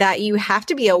it's that you have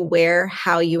to be aware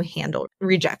how you handle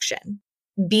rejection.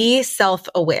 Be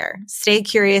self-aware. Stay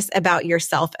curious about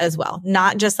yourself as well.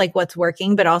 Not just like what's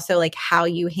working, but also like how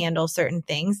you handle certain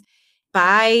things.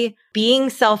 By being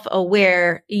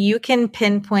self-aware, you can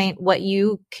pinpoint what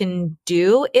you can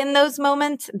do in those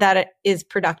moments that is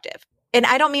productive. And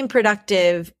I don't mean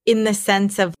productive in the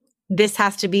sense of this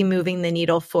has to be moving the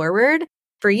needle forward.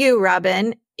 For you,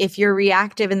 Robin, if you're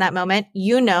reactive in that moment,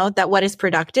 you know that what is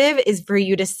productive is for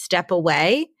you to step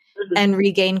away and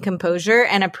regain composure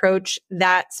and approach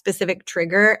that specific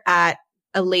trigger at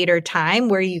a later time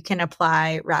where you can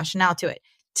apply rationale to it.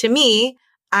 To me,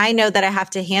 I know that I have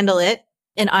to handle it.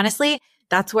 And honestly,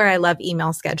 that's where I love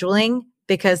email scheduling,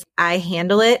 because I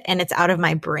handle it and it's out of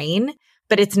my brain,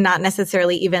 but it's not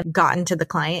necessarily even gotten to the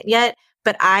client yet.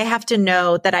 But I have to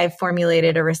know that I've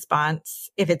formulated a response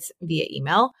if it's via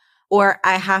email, or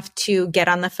I have to get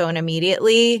on the phone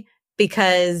immediately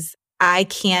because I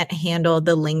can't handle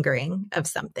the lingering of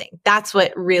something. That's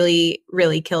what really,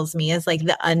 really kills me is like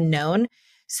the unknown.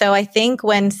 So I think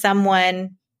when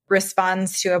someone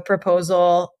responds to a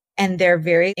proposal and they're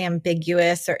very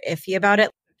ambiguous or iffy about it,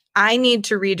 I need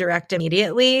to redirect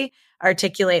immediately,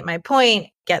 articulate my point,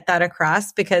 get that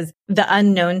across, because the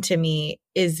unknown to me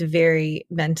is very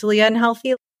mentally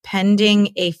unhealthy.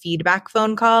 Pending a feedback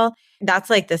phone call,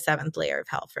 that's like the seventh layer of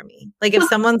hell for me. Like if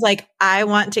someone's like, I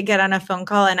want to get on a phone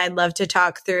call and I'd love to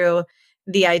talk through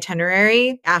the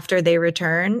itinerary after they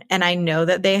return. And I know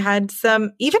that they had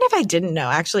some, even if I didn't know,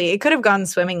 actually, it could have gone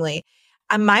swimmingly.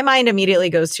 My mind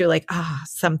immediately goes to like,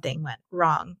 something went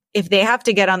wrong. If they have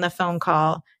to get on the phone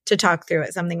call to talk through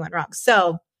it, something went wrong.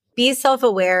 So be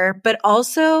self-aware, but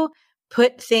also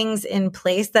put things in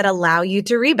place that allow you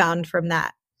to rebound from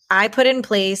that. I put in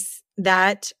place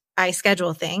that I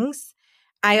schedule things.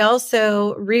 I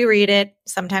also reread it.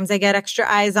 Sometimes I get extra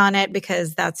eyes on it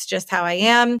because that's just how I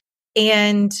am.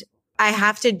 And I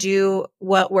have to do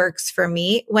what works for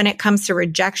me when it comes to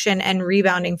rejection and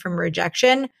rebounding from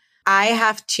rejection. I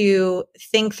have to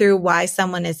think through why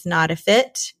someone is not a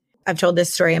fit. I've told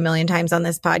this story a million times on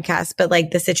this podcast, but like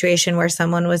the situation where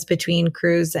someone was between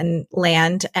cruise and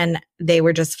land and they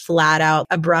were just flat out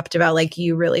abrupt about like,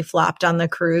 you really flopped on the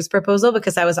cruise proposal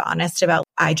because I was honest about,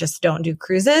 I just don't do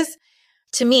cruises.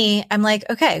 To me, I'm like,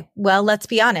 okay, well, let's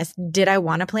be honest. Did I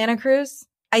want to plan a cruise?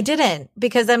 I didn't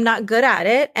because I'm not good at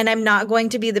it and I'm not going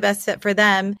to be the best fit for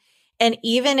them. And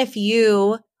even if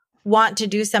you want to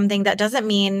do something, that doesn't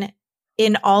mean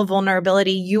in all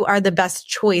vulnerability, you are the best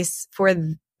choice for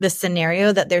the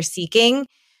scenario that they're seeking.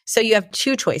 So you have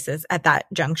two choices at that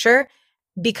juncture.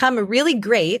 Become really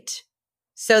great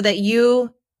so that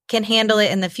you can handle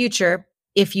it in the future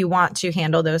if you want to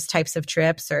handle those types of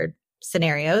trips or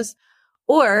scenarios,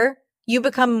 or you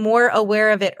become more aware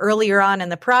of it earlier on in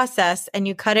the process and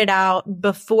you cut it out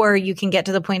before you can get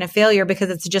to the point of failure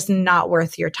because it's just not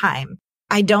worth your time.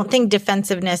 I don't think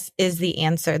defensiveness is the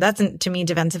answer. To me,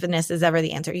 defensiveness is ever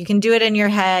the answer. You can do it in your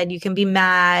head. You can be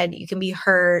mad. You can be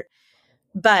hurt.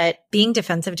 But being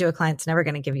defensive to a client's never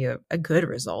going to give you a good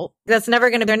result. They're never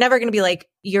going to be like,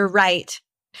 you're right.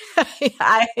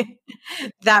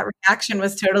 That reaction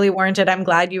was totally warranted. I'm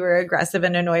glad you were aggressive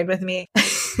and annoyed with me.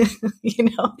 Thank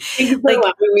you for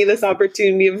allowing me this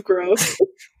opportunity of growth.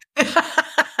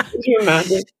 Could you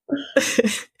imagine?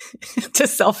 To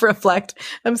self-reflect.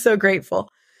 I'm so grateful.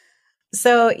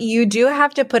 So you do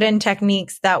have to put in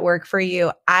techniques that work for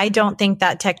you. I don't think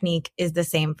that technique is the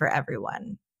same for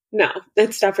everyone. No,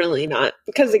 it's definitely not.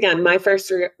 Because again, my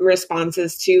first response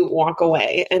is to walk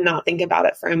away and not think about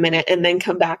it for a minute and then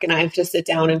come back and I have to sit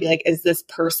down and be like, is this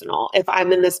personal? If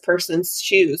I'm in this person's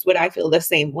shoes, would I feel the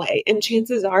same way? And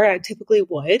chances are I typically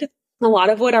would. A lot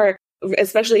of what our,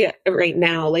 especially right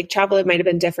now, like travel, it might have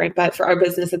been different, but for our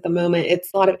business at the moment,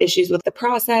 it's a lot of issues with the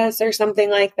process or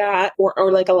something like that,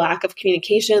 or like a lack of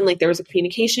communication. Like there was a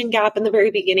communication gap in the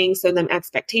very beginning. So then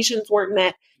expectations weren't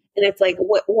met. And it's like,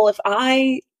 well, if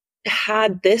I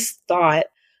had this thought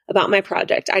about my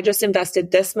project, I just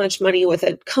invested this much money with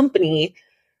a company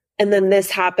and then this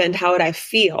happened, how would I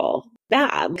feel?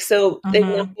 Bad. So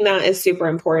that is super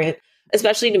important,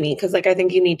 especially to me, because like I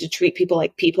think you need to treat people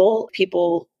like people.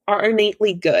 People are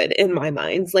innately good in my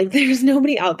mind. Like there's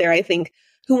nobody out there, I think,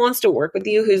 who wants to work with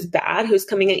you, who's bad, who's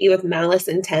coming at you with malice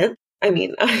intent. I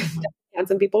mean, I've had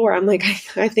some people where I'm like,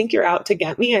 I think you're out to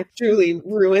get me. I've truly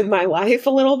ruined my life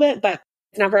a little bit, but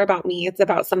it's never about me. It's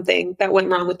about something that went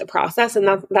wrong with the process. And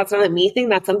that's not a me thing.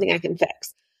 That's something I can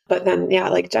fix. But then, yeah,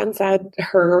 like Jen said,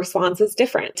 her response is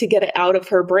different. To get it out of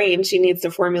her brain, she needs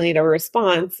to formulate a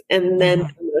response and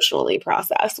then emotionally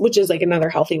process, which is like another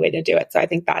healthy way to do it. So I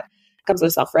think that comes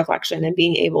with self-reflection and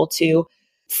being able to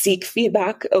seek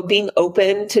feedback, being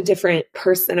open to different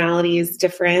personalities,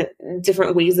 different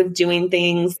ways of doing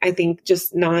things. I think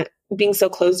just not being so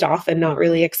closed off and not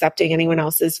really accepting anyone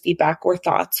else's feedback or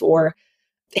thoughts or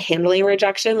handling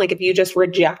rejection. Like if you just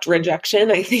reject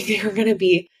rejection, I think you're going to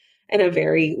be in a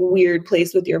very weird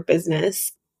place with your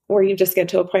business, where you just get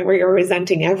to a point where you're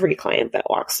resenting every client that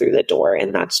walks through the door.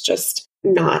 And that's just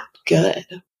not good.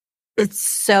 It's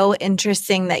so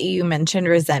interesting that you mentioned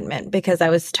resentment, because I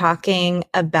was talking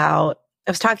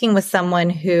with someone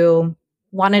who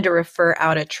wanted to refer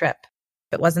out a trip.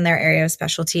 It wasn't their area of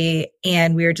specialty.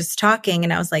 And we were just talking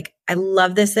and I was like, I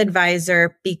love this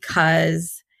advisor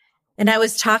because, and I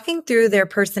was talking through their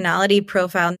personality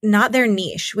profile, not their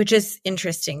niche, which is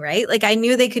interesting, right? Like I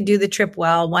knew they could do the trip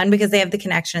well. One, because they have the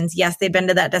connections. Yes, they've been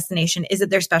to that destination. Is it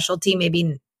their specialty?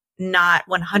 Maybe not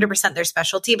 100% their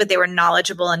specialty, but they were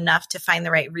knowledgeable enough to find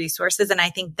the right resources. And I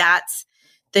think that's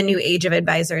the new age of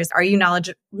advisors? Are you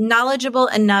knowledgeable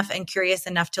enough and curious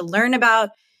enough to learn about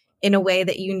in a way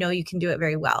that you know you can do it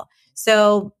very well?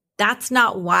 So that's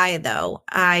not why, though,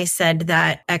 I said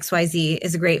that XYZ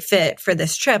is a great fit for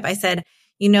this trip. I said,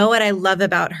 you know what I love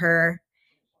about her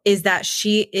is that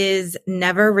she is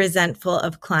never resentful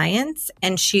of clients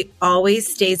and she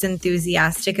always stays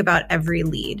enthusiastic about every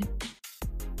lead.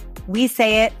 We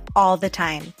say it all the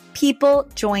time. People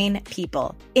join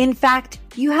people. In fact,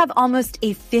 you have almost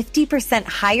a 50%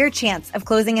 higher chance of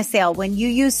closing a sale when you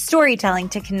use storytelling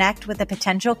to connect with a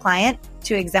potential client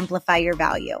to exemplify your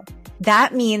value.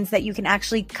 That means that you can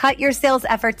actually cut your sales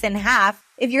efforts in half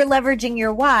if you're leveraging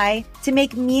your why to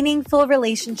make meaningful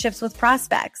relationships with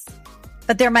prospects.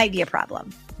 But there might be a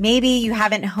problem. Maybe you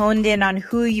haven't honed in on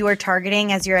who you are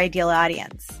targeting as your ideal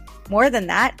audience. More than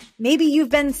that, maybe you've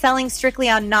been selling strictly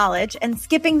on knowledge and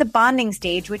skipping the bonding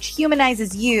stage, which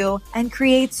humanizes you and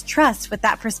creates trust with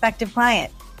that prospective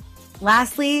client.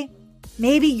 Lastly,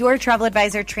 maybe your travel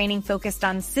advisor training focused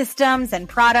on systems and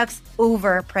products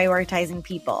over prioritizing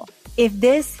people. If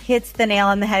this hits the nail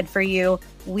on the head for you,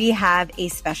 we have a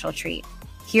special treat.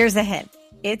 Here's a hint.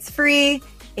 It's free,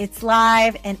 it's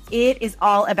live, and it is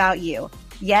all about you.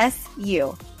 Yes,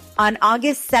 you. On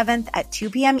August 7th at 2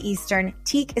 p.m. Eastern,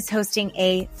 Teak is hosting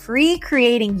a free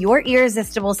Creating Your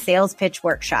Irresistible Sales Pitch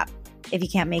workshop. If you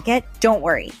can't make it, don't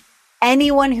worry.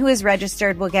 Anyone who is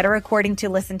registered will get a recording to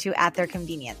listen to at their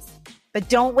convenience. But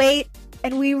don't wait,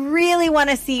 and we really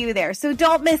want to see you there, so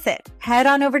don't miss it. Head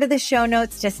on over to the show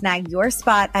notes to snag your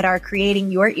spot at our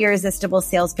Creating Your Irresistible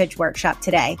Sales Pitch workshop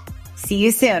today. See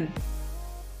you soon.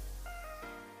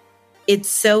 It's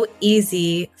so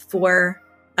easy for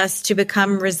us to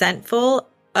become resentful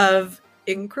of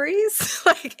inquiries.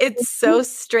 Like, it's so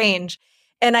strange.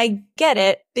 And I get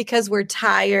it because we're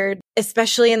tired,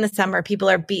 especially in the summer. People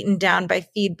are beaten down by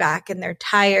feedback and they're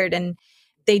tired and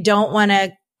they don't want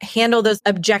to handle those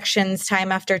objections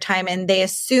time after time. And they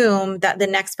assume that the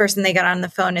next person they get on the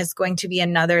phone is going to be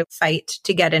another fight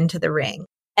to get into the ring.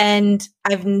 And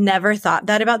I've never thought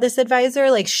that about this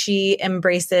advisor. Like, she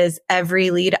embraces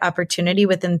every lead opportunity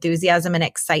with enthusiasm and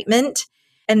excitement.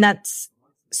 And that's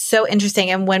so interesting.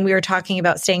 And when we were talking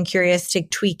about staying curious to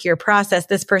tweak your process,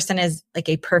 this person is like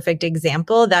a perfect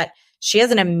example that she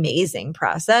has an amazing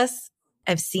process.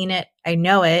 I've seen it. I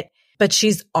know it, but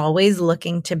she's always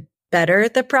looking to better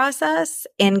the process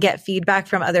and get feedback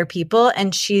from other people.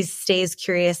 And she stays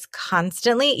curious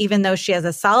constantly, even though she has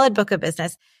a solid book of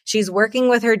business. She's working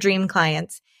with her dream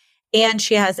clients and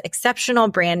she has exceptional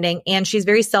branding and she's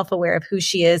very self-aware of who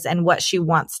she is and what she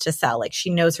wants to sell. Like, she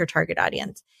knows her target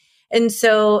audience. And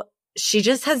so she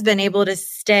just has been able to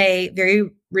stay very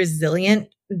resilient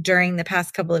during the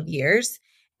past couple of years.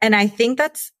 And I think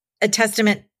that's a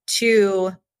testament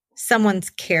to someone's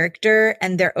character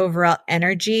and their overall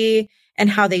energy and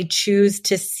how they choose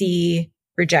to see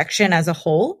rejection as a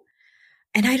whole.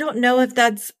 And I don't know if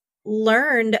that's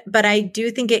learned, but I do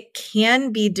think it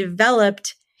can be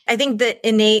developed. I think the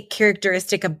innate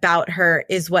characteristic about her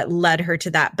is what led her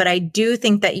to that. But I do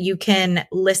think that you can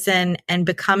listen and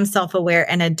become self-aware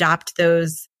and adopt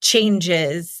those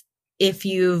changes if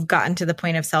you've gotten to the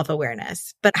point of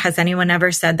self-awareness. But has anyone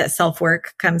ever said that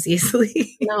self-work comes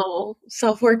easily? No,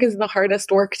 self-work is the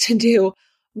hardest work to do.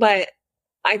 But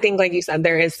I think, like you said,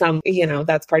 there is some,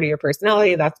 that's part of your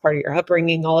personality. That's part of your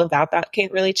upbringing, all of that. That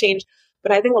can't really change.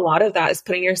 But I think a lot of that is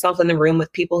putting yourself in the room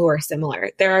with people who are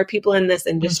similar. There are people in this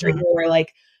industry who are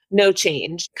like, no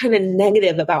change, kind of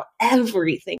negative about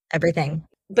everything. Everything.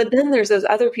 But then there's those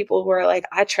other people who are like,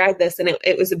 I tried this and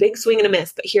it was a big swing and a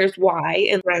miss, but here's why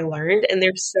and what I learned. And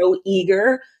they're so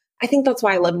eager. I think that's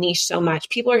why I love niche so much.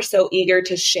 People are so eager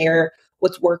to share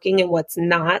what's working and what's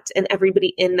not. And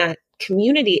everybody in that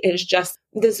community is just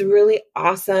this really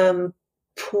awesome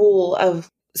pool of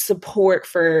support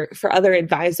for other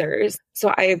advisors.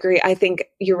 So I agree. I think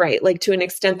you're right. Like, to an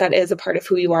extent, that is a part of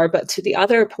who you are. But to the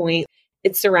other point,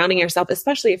 it's surrounding yourself,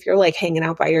 especially if you're like hanging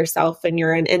out by yourself and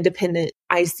you're an independent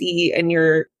IC and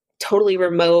you're totally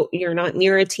remote, you're not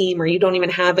near a team or you don't even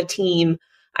have a team.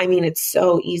 I mean, it's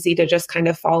so easy to just kind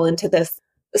of fall into this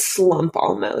slump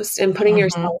almost, and putting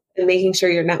yourself and making sure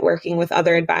you're networking with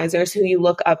other advisors who you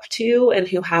look up to and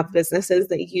who have businesses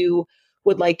that you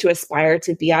would like to aspire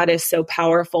to be at is so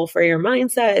powerful for your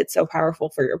mindset. It's so powerful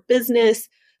for your business.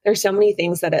 There's so many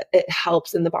things that it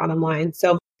helps in the bottom line.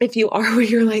 So if you are where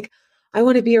you're like, I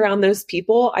want to be around those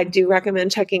people, I do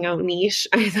recommend checking out Niche.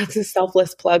 That's a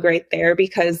selfless plug right there,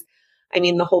 because I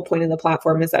mean, the whole point of the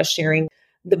platform is us sharing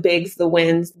the bigs, the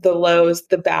wins, the lows,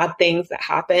 the bad things that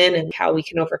happen and how we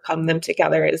can overcome them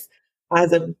together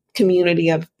as a community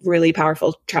of really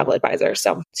powerful travel advisors.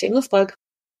 So shameless plug.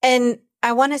 And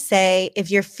I want to say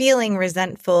if you're feeling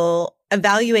resentful,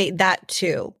 evaluate that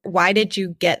too. Why did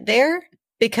you get there?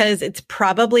 Because it's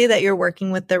probably that you're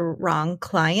working with the wrong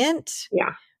client.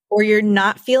 Yeah. Or you're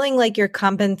not feeling like you're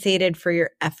compensated for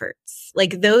your efforts.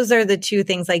 Like those are the two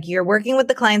things. Like you're working with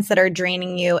the clients that are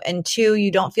draining you. And two,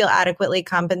 you don't feel adequately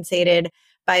compensated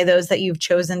by those that you've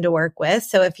chosen to work with.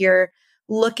 So if you're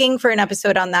looking for an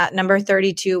episode on that, number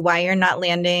 32, why you're not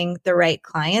landing the right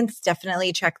clients,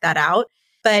 definitely check that out.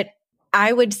 But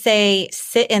I would say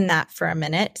sit in that for a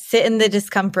minute, sit in the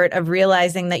discomfort of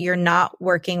realizing that you're not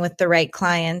working with the right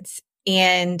clients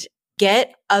and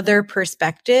get other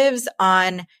perspectives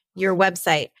on your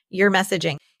website, your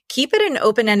messaging. Keep it an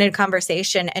open-ended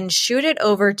conversation and shoot it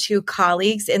over to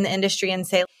colleagues in the industry and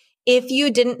say, if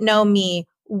you didn't know me,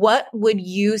 what would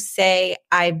you say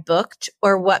I booked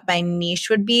or what my niche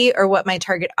would be or what my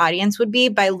target audience would be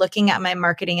by looking at my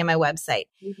marketing and my website?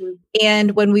 Mm-hmm.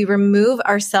 And when we remove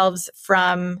ourselves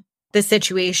from the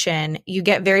situation, you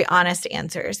get very honest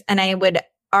answers. And I would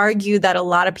argue that a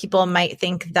lot of people might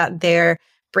think that their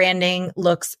branding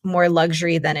looks more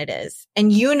luxury than it is.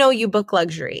 And you book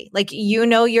luxury, like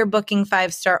you're booking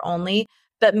 5-star only,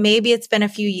 but maybe it's been a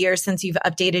few years since you've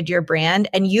updated your brand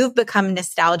and you've become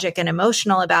nostalgic and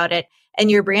emotional about it.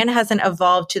 And your brand hasn't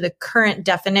evolved to the current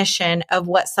definition of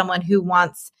what someone who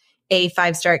wants a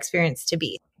 5-star experience to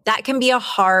be. That can be a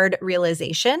hard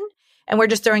realization. And we're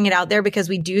just throwing it out there because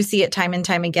we do see it time and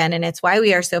time again. And it's why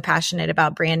we are so passionate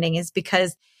about branding, is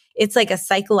because it's like a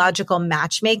psychological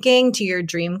matchmaking to your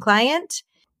dream client.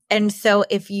 And so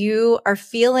if you are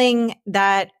feeling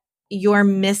that you're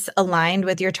misaligned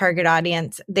with your target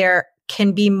audience, there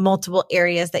can be multiple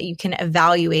areas that you can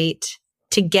evaluate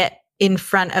to get in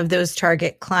front of those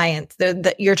target clients,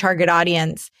 your target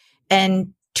audience,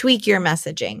 and tweak your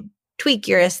messaging, tweak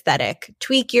your aesthetic,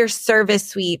 tweak your service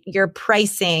suite, your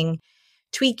pricing,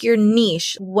 tweak your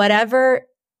niche, whatever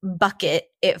bucket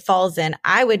it falls in.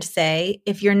 I would say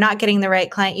if you're not getting the right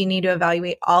client, you need to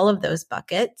evaluate all of those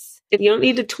buckets. If you don't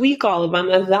need to tweak all of them,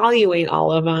 evaluate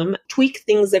all of them, tweak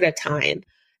things at a time.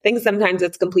 I think sometimes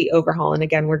it's complete overhaul. And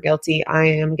again, we're guilty. I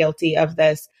am guilty of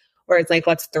this, where it's like,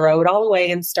 let's throw it all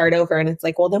away and start over. And it's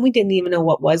like, well, then we didn't even know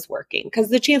what was working, because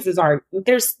the chances are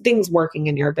there's things working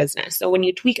in your business. So when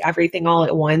you tweak everything all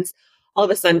at once, all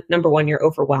of a sudden, number one, you're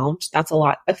overwhelmed. That's a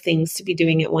lot of things to be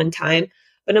doing at one time.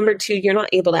 But number two, you're not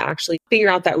able to actually figure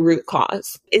out that root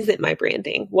cause. Is it my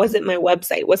branding? Was it my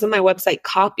website? Was it my website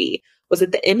copy? Was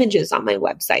it the images on my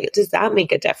website? Does that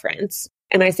make a difference?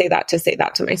 And I say that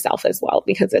to myself as well,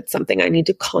 because it's something I need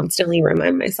to constantly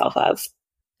remind myself of.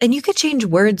 And you could change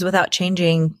words without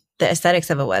changing the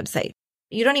aesthetics of a website.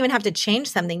 You don't even have to change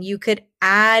something. You could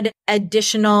add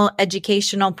additional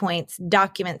educational points,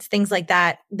 documents, things like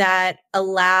that, that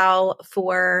allow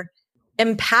for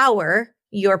empower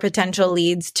your potential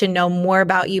leads to know more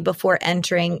about you before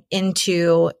entering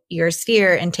into your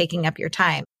sphere and taking up your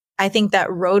time. I think that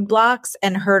roadblocks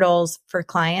and hurdles for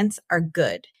clients are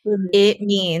good. Mm-hmm. It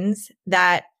means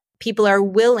that people are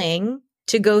willing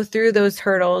to go through those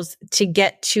hurdles to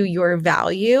get to your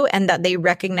value, and that they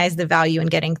recognize the value in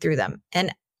getting through them.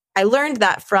 And I learned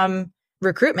that from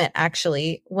recruitment,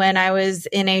 actually, when I was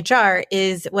in HR,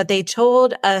 is what they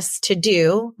told us to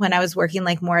do when I was working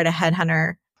like more at a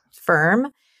headhunter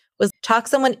firm was talk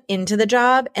someone into the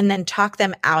job and then talk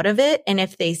them out of it. And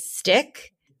if they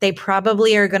stick, they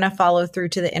probably are going to follow through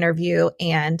to the interview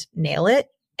and nail it.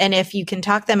 And if you can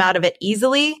talk them out of it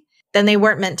easily, then they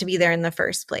weren't meant to be there in the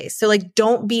first place. So like,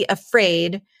 don't be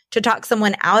afraid to talk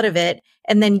someone out of it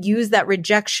and then use that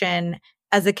rejection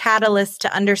as a catalyst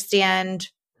to understand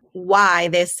why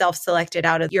they self-selected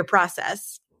out of your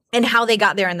process and how they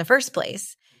got there in the first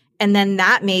place. And then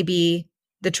that may be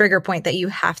the trigger point that you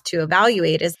have to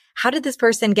evaluate is, how did this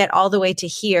person get all the way to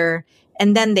here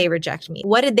and then they reject me?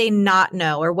 What did they not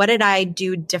know? Or what did I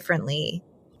do differently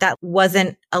that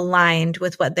wasn't aligned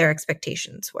with what their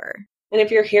expectations were? And if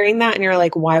you're hearing that and you're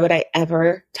like, why would I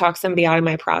ever talk somebody out of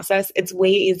my process? It's way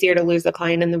easier to lose a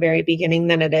client in the very beginning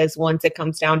than it is once it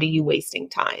comes down to you wasting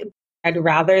time. I'd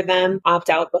rather them opt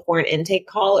out before an intake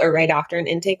call or right after an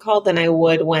intake call than I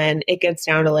would when it gets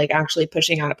down to like actually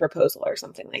pushing out a proposal or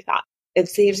something like that. It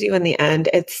saves you in the end.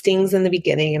 It stings in the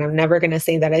beginning. And I'm never going to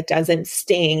say that it doesn't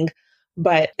sting,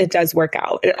 but it does work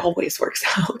out. It always works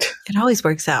out. It always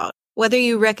works out. Whether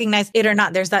you recognize it or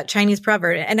not, there's that Chinese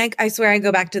proverb. And I swear I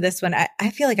go back to this one. I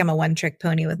feel like I'm a one-trick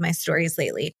pony with my stories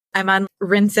lately. I'm on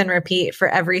rinse and repeat for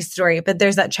every story. But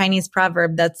there's that Chinese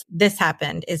proverb that's, this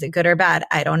happened. Is it good or bad?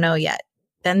 I don't know yet.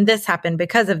 Then this happened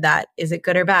because of that. Is it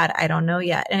good or bad? I don't know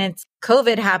yet. And it's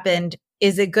COVID happened.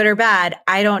 Is it good or bad?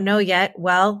 I don't know yet.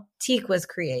 Well, teak was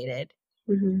created.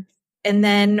 Mm-hmm. And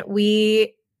then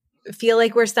we feel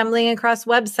like we're stumbling across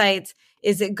websites.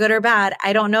 Is it good or bad?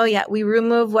 I don't know yet. We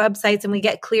remove websites and we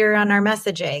get clear on our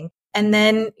messaging. And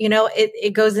then,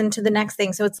 it goes into the next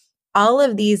thing. So it's all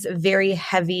of these very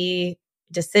heavy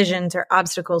decisions or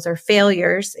obstacles or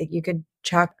failures. You could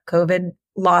chalk COVID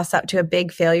loss up to a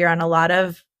big failure on a lot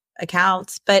of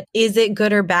accounts, but is it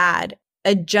good or bad?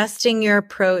 Adjusting your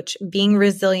approach, being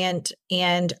resilient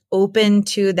and open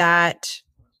to that,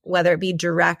 whether it be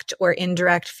direct or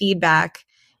indirect feedback,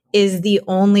 is the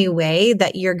only way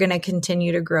that you're going to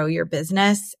continue to grow your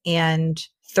business and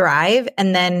thrive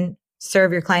and then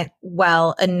serve your client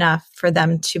well enough for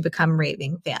them to become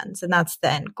raving fans. And that's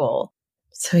the end goal.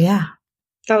 So yeah.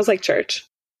 That was like church.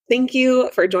 Thank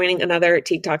you for joining another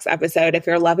Teak Talks episode. If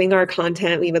you're loving our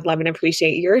content, we would love and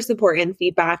appreciate your support and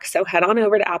feedback. So head on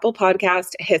over to Apple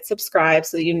Podcast, hit subscribe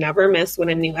so you never miss when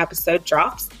a new episode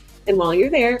drops. And while you're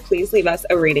there, please leave us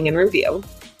a rating and review.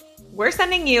 We're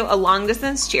sending you a long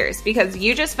distance cheers because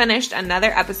you just finished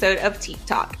another episode of Teak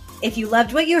Talk. If you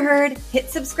loved what you heard,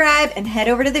 hit subscribe and head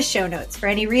over to the show notes for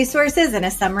any resources and a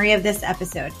summary of this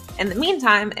episode. In the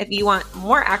meantime, if you want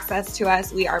more access to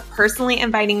us, we are personally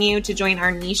inviting you to join our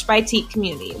Niche by Teak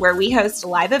community, where we host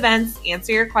live events,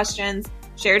 answer your questions,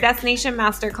 share destination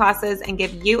masterclasses, and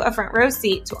give you a front row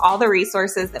seat to all the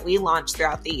resources that we launch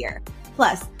throughout the year.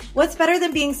 Plus, what's better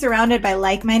than being surrounded by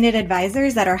like-minded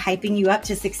advisors that are hyping you up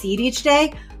to succeed each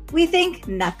day? We think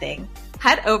nothing.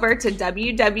 Head over to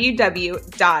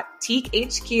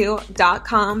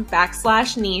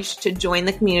www.teakhq.com/niche to join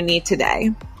the community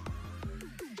today.